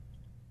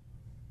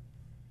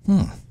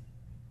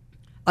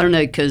 I don't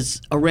know,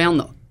 because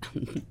around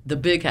the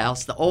big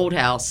house, the old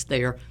house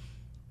there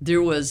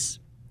was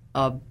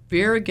a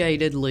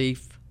variegated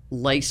leaf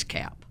lace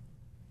cap.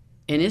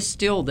 And it's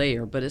still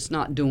there, but it's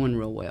not doing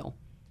real well.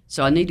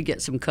 So I need to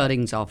get some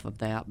cuttings off of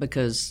that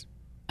because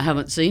I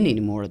haven't seen any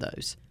more of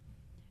those.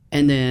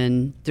 And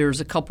then there's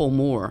a couple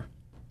more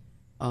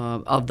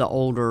of the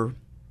older,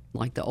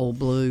 like the old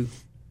blue.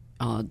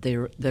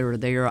 They're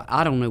there.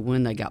 I don't know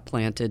when they got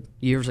planted,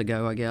 years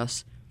ago, I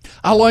guess.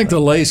 I like the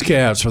lace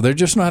caps, but they're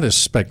just not as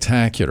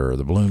spectacular.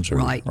 The blooms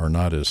are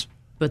not as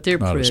But they're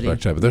not pretty. as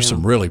spectacular. There's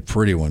some really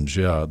pretty ones.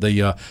 Yeah.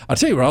 I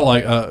tell you what I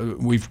like.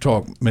 We've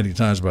talked many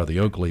times about the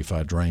oak leaf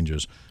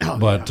hydrangeas,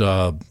 but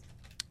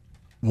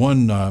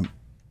one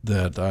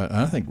that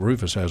I think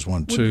Rufus has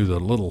one too. The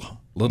little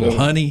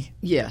honey,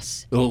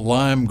 Yes. little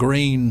lime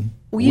green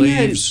Well,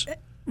 leaves.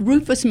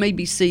 Rufus may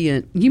be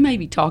you may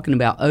be talking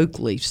about oak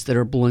leaves that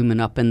are blooming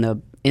up in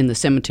the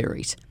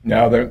cemeteries.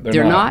 No,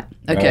 they're not?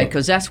 Okay, No.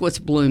 because that's what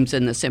blooms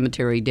in the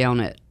cemetery down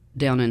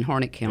in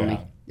Harnett County.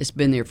 Yeah. It's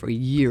been there for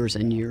years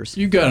and years.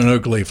 You got an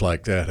oak leaf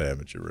like that,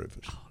 haven't you,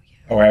 Rufus?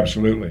 Oh,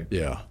 absolutely.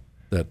 Yeah,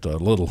 that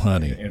little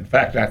honey. In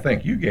fact, I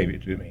think you gave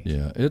it to me.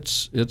 Yeah,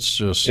 it's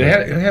just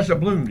It hasn't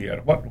bloomed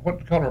yet.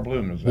 What color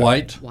bloom is that?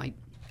 white. White.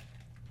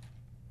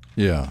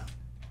 Yeah.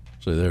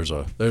 So there's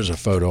a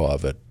photo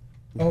of it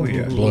Oh,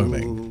 yes.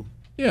 blooming.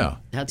 Yeah.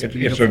 That's It's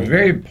beautiful. a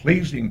very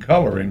pleasing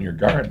color in your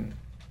garden.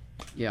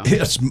 Yeah.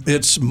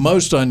 It's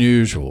most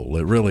unusual.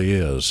 It really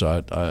is.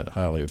 I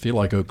highly, if you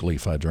like oak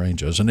leaf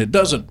hydrangeas, and it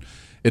doesn't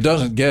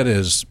get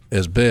as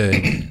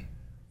big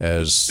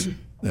as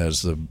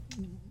a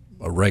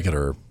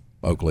regular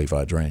oak leaf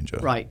hydrangea.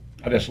 Right.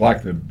 I just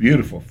like the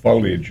beautiful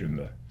foliage in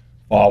the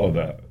fall of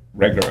the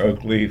regular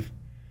oak leaf.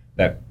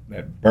 That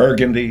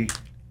burgundy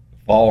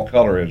fall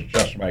color is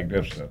just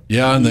magnificent.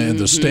 Yeah, and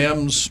the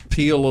stems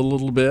peel a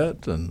little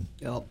bit, and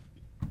Yep.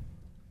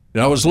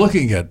 I was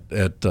looking at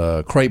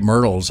crepe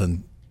myrtles,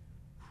 and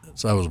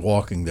as I was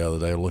walking the other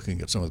day,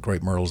 looking at some of the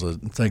crepe myrtles,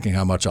 and thinking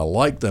how much I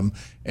like them,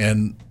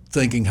 and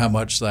thinking how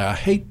much I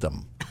hate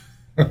them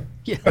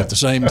Yeah. at the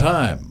same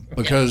time,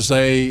 because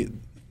they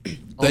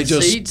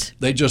seeds?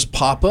 just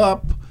pop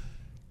up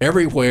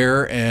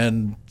everywhere,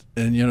 and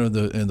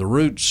the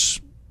roots.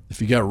 If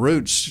you got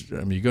roots,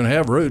 I mean, you're going to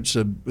have roots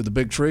with the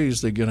big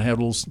trees. They're going to have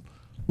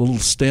little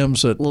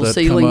stems that Little that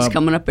seedlings come up.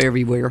 coming up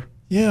everywhere.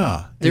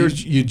 Yeah,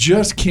 you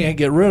just can't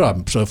get rid of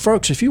them. So,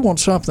 folks, if you want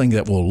something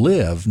that will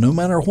live no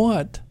matter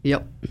what,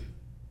 Yep.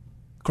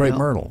 crepe Yeah.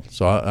 myrtle.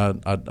 So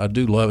I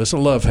do love it's a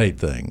love-hate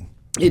thing.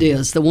 It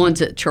is. The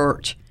ones at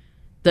church,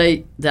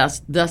 that's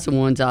the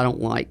ones I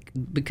don't like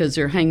because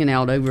they're hanging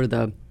out over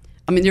the.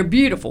 I mean, they're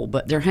beautiful,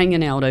 but they're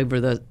hanging out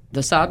over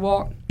the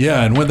sidewalk.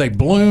 Yeah, and when they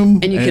bloom,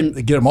 And you can-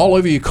 get them all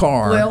over your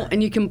car. Well,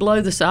 and you can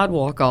blow the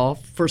sidewalk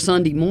off for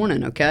Sunday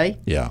morning, okay?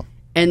 yeah.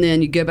 And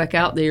then you go back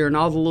out there, and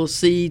all the little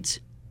seeds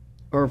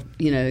are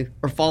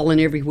falling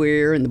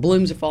everywhere, and the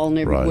blooms are falling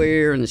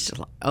everywhere, and it's just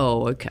like,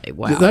 oh, okay,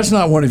 wow. That's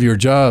not one of your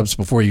jobs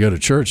before you go to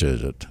church,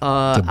 is it? To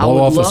I blow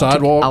would off the love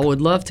sidewalk? I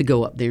would love to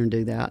go up there and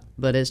do that,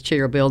 but as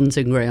chair of buildings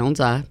and grounds,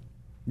 I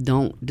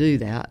don't do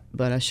that,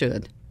 but I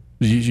should.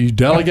 You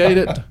delegate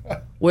it?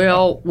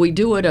 Well, we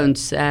do it on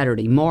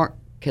Saturday. Mark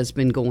has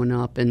been going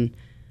up and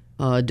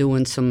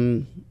doing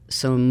some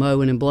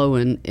mowing and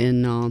blowing,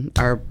 and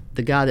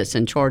the guy that's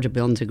in charge of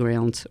buildings and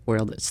grounds,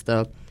 well, that's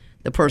the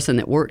person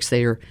that works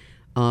there,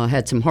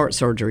 had some heart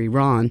surgery,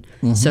 Ron.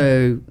 Mm-hmm.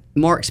 So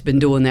Mark's been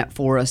doing that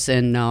for us,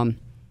 and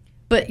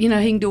but he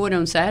can do it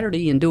on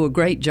Saturday and do a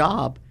great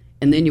job,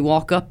 and then you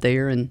walk up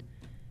there and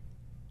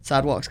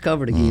sidewalk's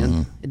covered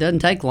again. It doesn't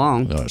take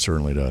long. No, it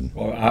certainly doesn't.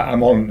 Well,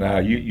 I'm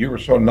on. You were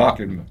so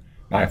knocking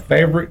my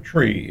favorite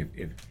tree.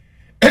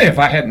 If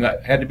I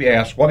had to be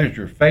asked, what is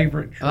your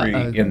favorite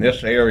tree in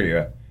this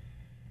area?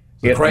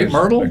 The crepe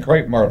myrtle? The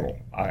crepe myrtle.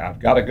 I've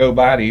got to go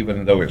by it,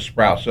 even though it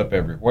sprouts up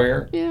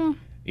everywhere. Yeah.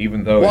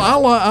 Even though.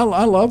 Well,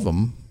 I love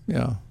them.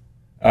 Yeah.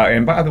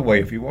 And by the way,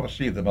 if you want to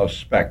see the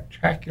most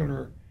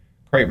spectacular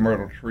crepe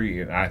myrtle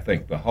tree in, I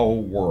think, the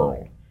whole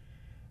world,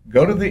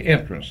 go to the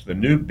entrance, the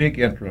new big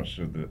entrance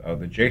of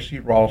the J.C.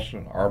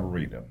 Ralston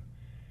Arboretum,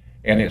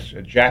 and it's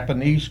a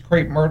Japanese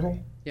crepe myrtle.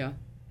 Yeah.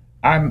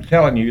 I'm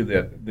telling you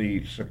that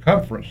the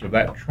circumference of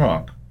that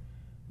trunk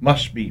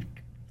must be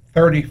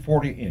 30,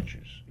 40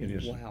 inches. It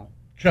is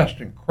just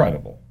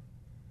incredible.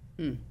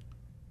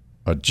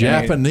 A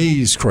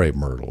Japanese crepe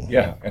myrtle.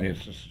 Yeah, and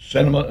it's a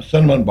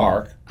cinnamon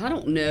bark. I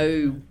don't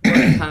know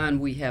what kind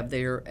we have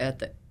there at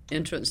the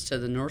entrance to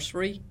the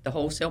nursery, the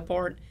wholesale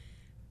part,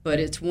 but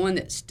it's one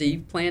that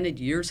Steve planted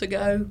years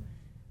ago.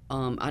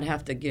 I'd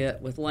have to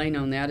get with Lane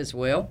on that as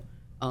well,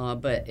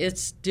 but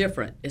it's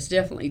different. It's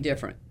definitely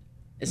different.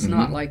 It's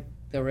not like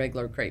the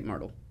regular crepe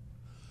myrtle.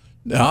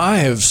 Now, I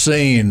have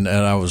seen,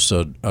 and I was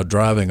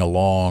driving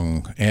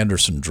along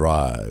Anderson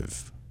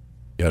Drive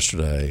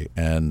yesterday,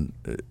 and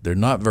they're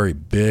not very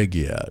big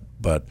yet,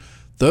 but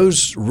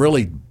those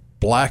really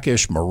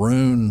blackish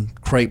maroon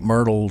crepe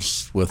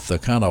myrtles with the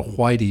kind of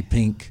whitey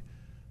pink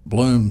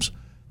blooms,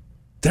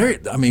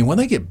 when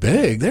they get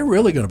big, they're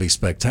really going to be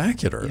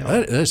spectacular.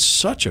 Yeah. That's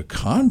such a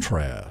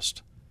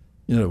contrast.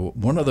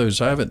 One of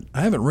those, I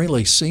haven't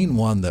really seen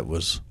one that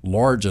was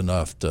large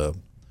enough to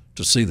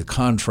see the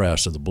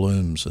contrast of the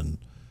blooms and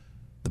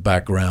the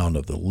background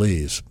of the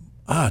leaves.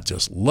 I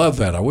just love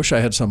that. I wish I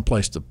had some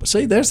place to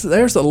see. There's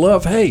the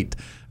love-hate.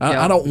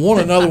 I don't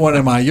want another one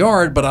in my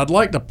yard, but I'd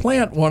like to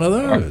plant one of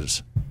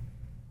those.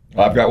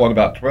 I've got one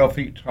about 12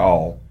 feet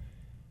tall,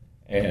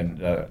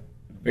 and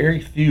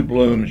very few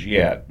blooms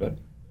yet. But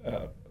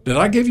did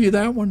I give you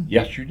that one?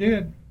 Yes, you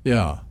did.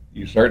 Yeah.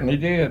 You certainly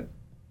did.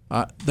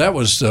 That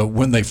was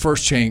when they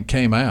first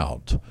came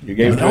out. You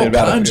gave all me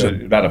about kinds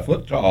a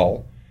foot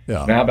tall.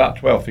 Yeah. Now about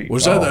 12 feet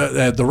Was tall.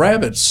 that the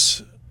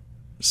rabbits?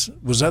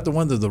 Was that the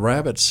one that the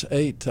rabbits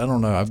ate? I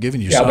don't know. I've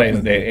given you Yeah,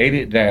 something. they ate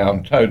it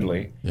down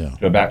totally Yeah.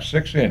 to about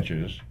 6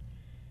 inches,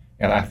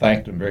 and I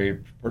thanked them very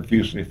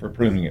profusely for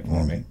pruning it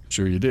for me.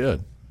 Sure you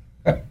did.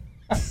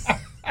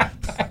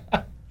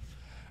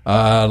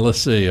 Let's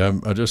see.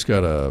 I just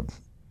got a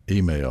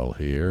email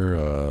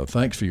here.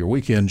 Thanks for your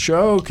weekend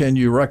show. Can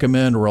you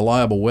recommend a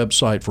reliable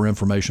website for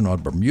information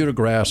on Bermuda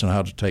grass and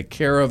how to take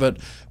care of it?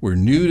 We're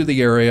new to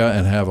the area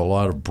and have a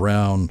lot of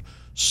brown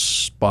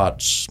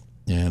spots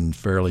in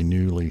fairly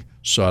newly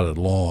sodded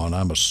lawn.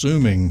 I'm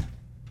assuming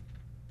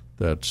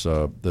that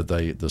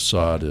the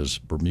sod is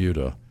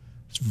Bermuda.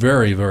 It's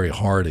very, very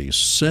hardy.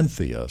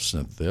 Cynthia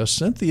sent this.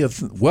 Cynthia,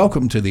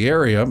 welcome to the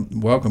area.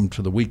 Welcome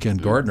to the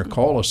Weekend Gardener.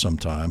 Call us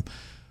sometime.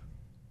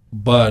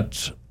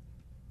 But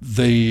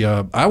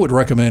I would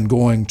recommend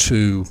going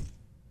to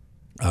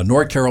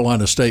North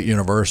Carolina State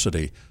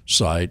University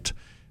site.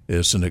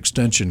 It's an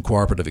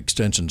cooperative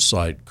extension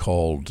site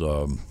called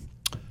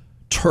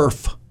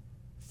Turf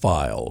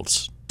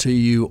Files,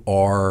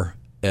 TURFFILES,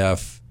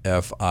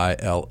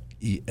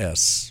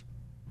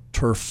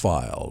 Turf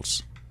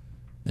Files.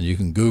 And you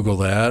can Google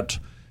that.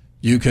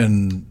 You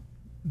can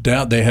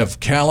they have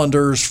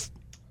calendars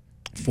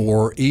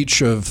for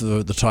each of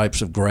the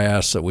types of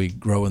grass that we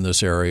grow in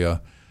this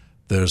area.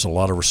 There's a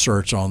lot of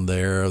research on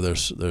there.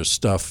 There's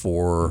stuff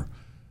for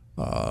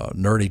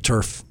nerdy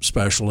turf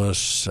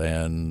specialists,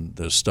 and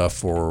there's stuff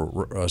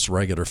for us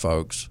regular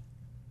folks.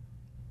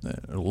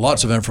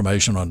 Lots of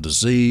information on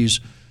disease,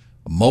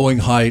 mowing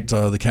height.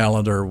 The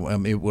calendar,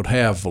 it would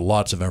have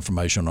lots of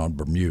information on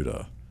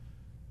Bermuda.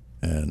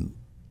 And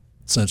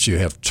since you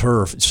have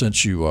turf,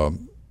 since you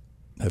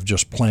have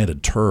just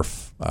planted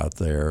turf out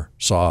there,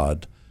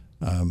 sod,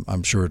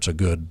 I'm sure it's a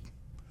good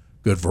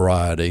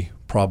variety.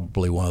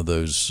 Probably one of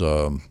those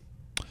from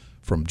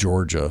from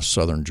Georgia,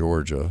 southern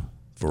Georgia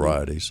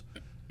varieties.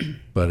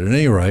 But at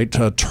any rate,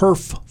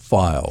 turf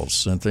files,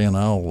 Cynthia, and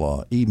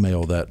I'll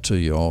email that to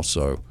you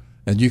also.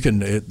 And you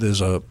can.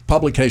 There's a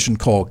publication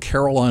called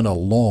Carolina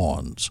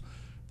Lawns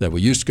that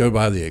we used to go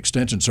by the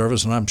Extension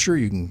Service, and I'm sure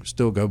you can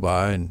still go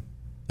by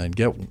and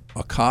get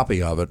a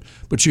copy of it.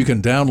 But you can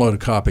download a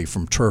copy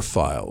from Turf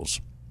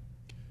Files.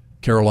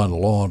 Carolina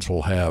Lawns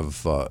will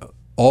have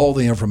all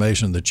the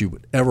information that you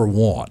would ever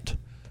want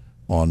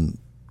on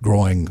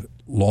growing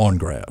lawn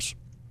grass.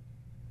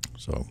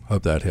 So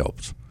hope that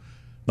helps.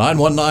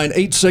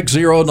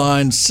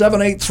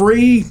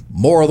 919-860-9783.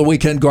 More of the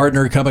Weekend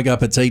Gardener coming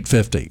up. It's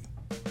 8:50.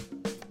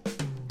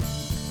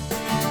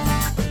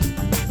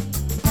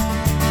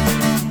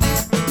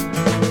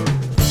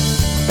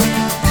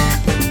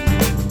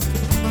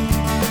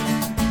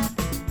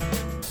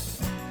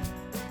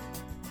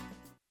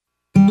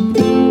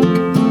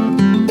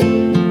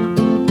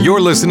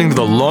 You're listening to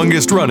the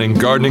longest-running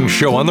gardening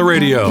show on the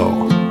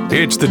radio.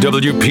 It's the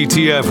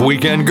WPTF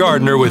Weekend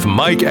Gardener with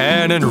Mike,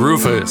 Ann, and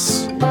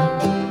Rufus.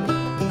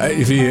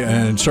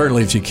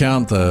 Certainly if you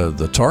count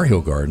the Tar Heel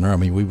Gardener, I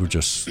mean, we would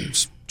just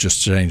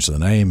change the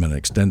name and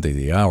extend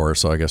the hour,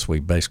 so I guess we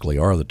basically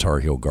are the Tar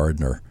Heel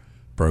Gardener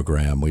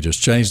program. We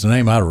just changed the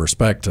name out of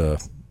respect to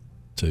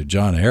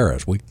John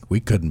Harris. We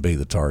couldn't be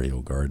the Tar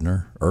Heel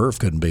Gardener. Irv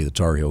couldn't be the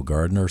Tar Heel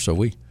Gardener, so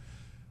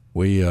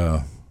we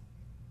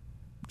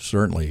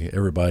certainly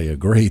everybody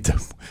agreed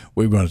that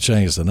we were going to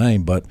change the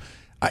name, but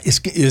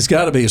it's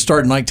got to be. It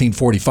started in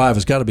 1945.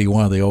 It's got to be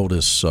one of the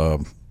oldest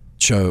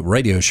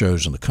radio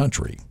shows in the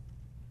country,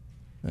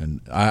 and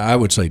I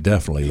would say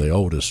definitely the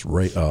oldest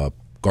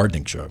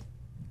gardening show.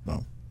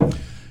 So,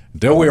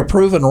 until we are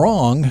proven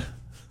wrong.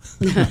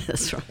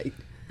 That's right.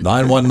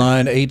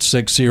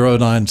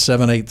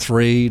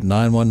 919-860-9783.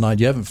 919.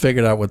 You haven't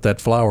figured out what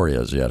that flower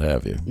is yet,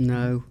 have you?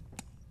 No.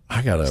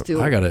 I gotta.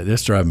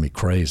 It's driving me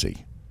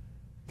crazy.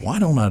 Why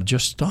don't I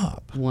just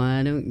stop?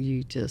 Why don't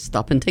you just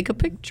stop and take a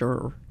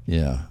picture?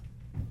 Yeah,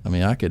 I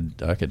mean, I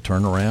could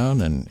turn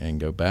around and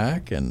go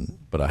back,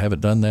 but I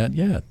haven't done that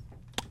yet.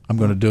 I'm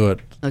going to do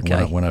it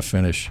when I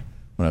finish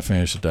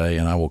the day,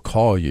 and I will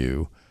call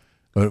you.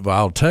 But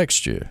I'll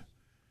text you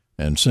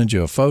and send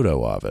you a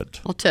photo of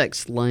it. I'll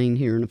text Lane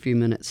here in a few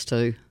minutes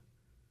too.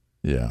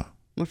 Yeah,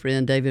 my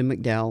friend David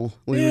McDowell.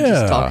 We were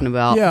just talking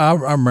about. Yeah, I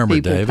remember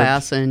people David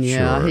passing.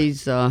 Yeah, sure.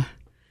 He's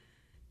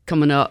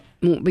coming up.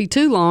 Won't be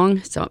too long.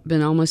 It's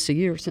been almost a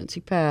year since he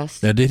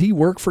passed. Now, did he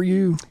work for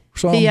you?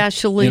 He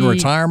actually in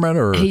retirement,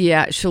 or he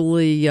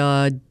actually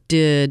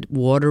did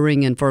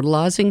watering and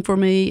fertilizing for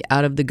me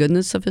out of the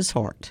goodness of his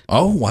heart.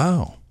 Oh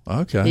wow!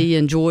 Okay. He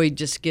enjoyed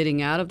just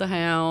getting out of the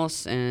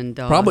house and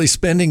probably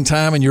spending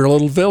time in your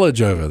little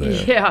village over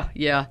there.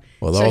 Yeah.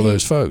 With all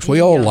those folks, we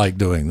all like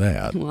doing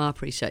that. Well, I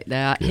appreciate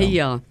that.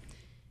 Yeah.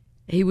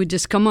 He would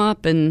just come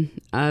up, and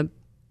I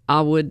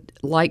would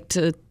like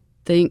to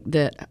think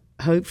that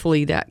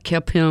hopefully that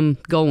kept him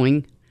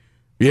going.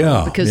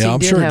 Yeah, because he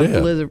did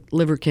have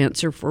liver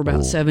cancer for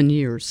about 7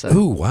 years. So.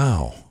 Oh,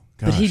 wow.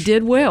 Gosh. But he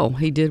did well.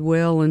 He did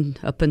well and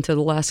up until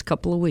the last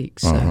couple of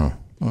weeks. So,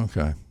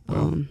 okay.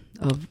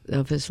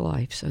 Of his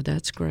life. So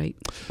that's great.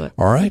 But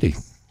all righty.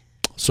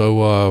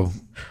 So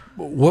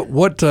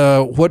what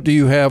do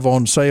you have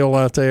on sale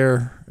out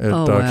there at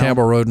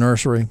Campbell Road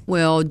Nursery?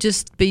 Well,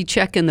 just be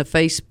checking the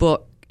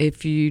Facebook.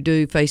 If you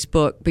do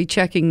Facebook, be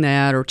checking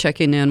that or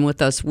checking in with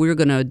us. We're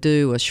going to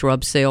do a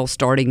shrub sale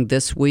starting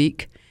this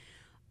week.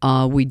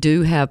 We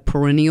do have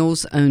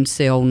perennials on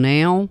sale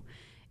now,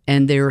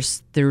 and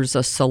there's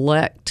a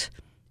select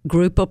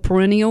group of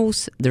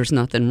perennials. There's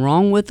nothing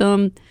wrong with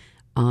them.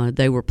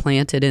 They were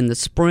planted in the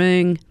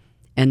spring,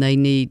 and they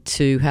need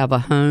to have a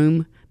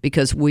home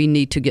because we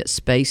need to get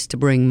space to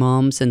bring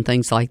mums and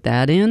things like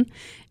that in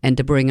and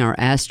to bring our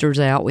asters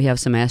out. We have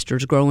some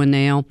asters growing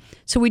now.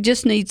 So we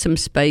just need some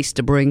space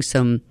to bring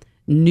some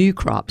new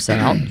crops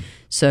out.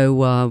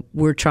 So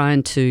we're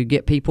trying to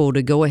get people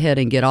to go ahead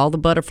and get all the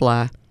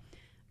butterfly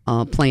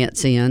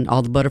plants in,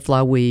 all the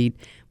butterfly weed.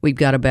 We've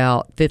got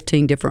about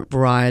 15 different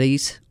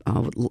varieties. I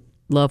would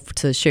love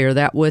to share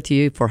that with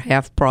you for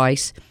half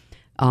price.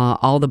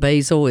 All the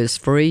basil is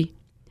free,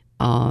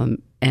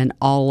 and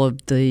all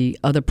of the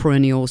other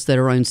perennials that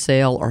are on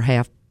sale are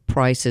half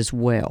price as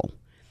well.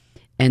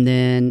 And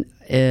then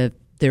if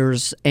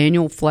there's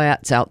annual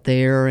flats out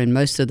there, and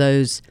most of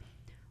those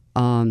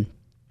on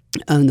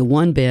the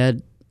one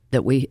bed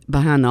that we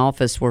behind the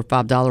office were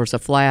 $5 a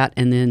flat,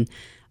 and then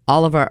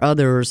all of our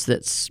others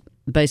that's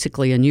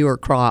basically a newer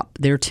crop,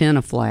 they're 10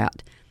 a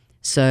flat.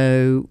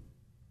 So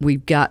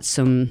we've got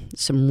some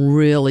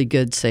really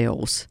good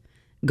sales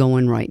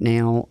going right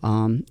now,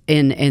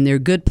 and they're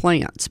good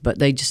plants, but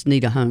they just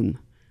need a home.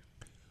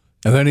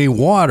 And they need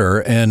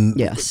water, and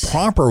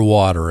proper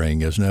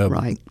watering is now.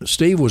 Right.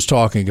 Steve was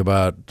talking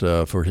about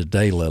for his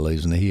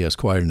daylilies, and he has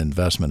quite an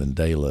investment in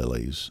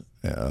daylilies.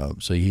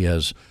 So he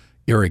has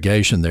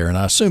irrigation there, and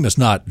I assume it's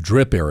not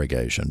drip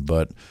irrigation,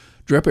 but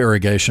drip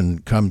irrigation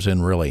comes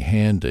in really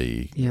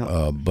handy.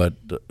 Yeah. But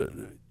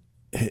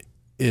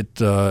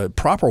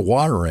proper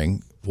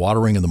watering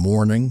in the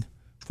morning,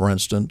 for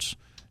instance,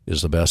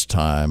 is the best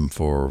time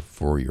for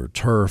your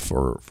turf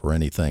or for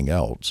anything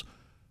else.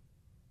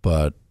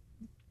 But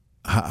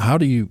how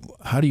do you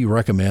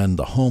recommend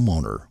the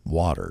homeowner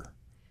water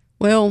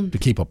Well, to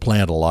keep a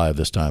plant alive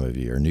this time of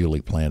year,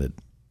 newly planted?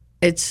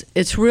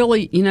 it's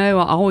really, I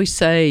always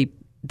say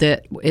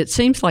that it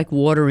seems like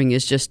watering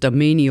is just a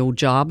menial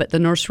job at the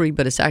nursery,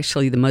 but it's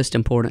actually the most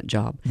important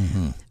job.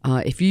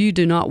 If you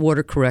do not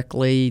water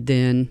correctly,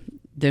 then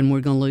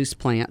we're going to lose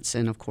plants,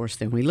 and of course,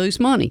 then we lose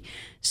money.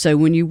 So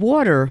when you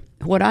water,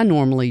 what I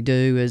normally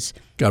do is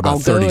Got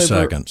about 30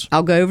 seconds.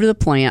 I'll go over the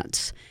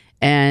plants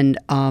and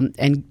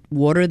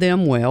water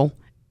them well.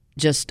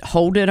 Just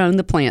hold it on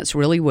the plants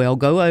really well,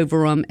 go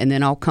over them, and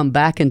then I'll come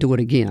back and do it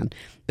again,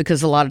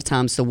 because a lot of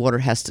times the water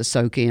has to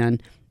soak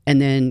in,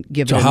 and then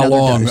give it another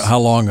dose. How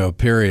long a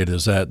period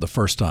is that the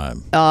first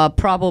time?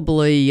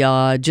 Probably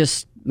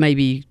just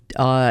maybe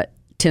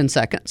 10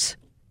 seconds.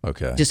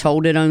 Okay. Just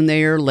hold it on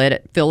there, let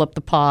it fill up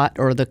the pot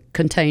or the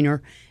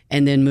container,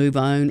 and then move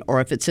on.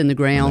 Or if it's in the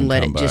ground,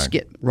 let it just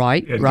get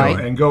right.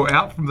 And go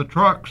out from the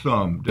trunk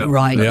some.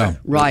 Right. Yeah.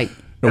 Right.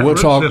 That We'll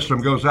root talk. system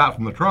goes out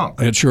from the trunk.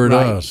 It sure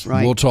Right, does.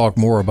 right. We'll talk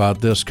more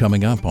about this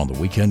coming up on the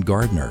Weekend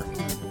Gardener.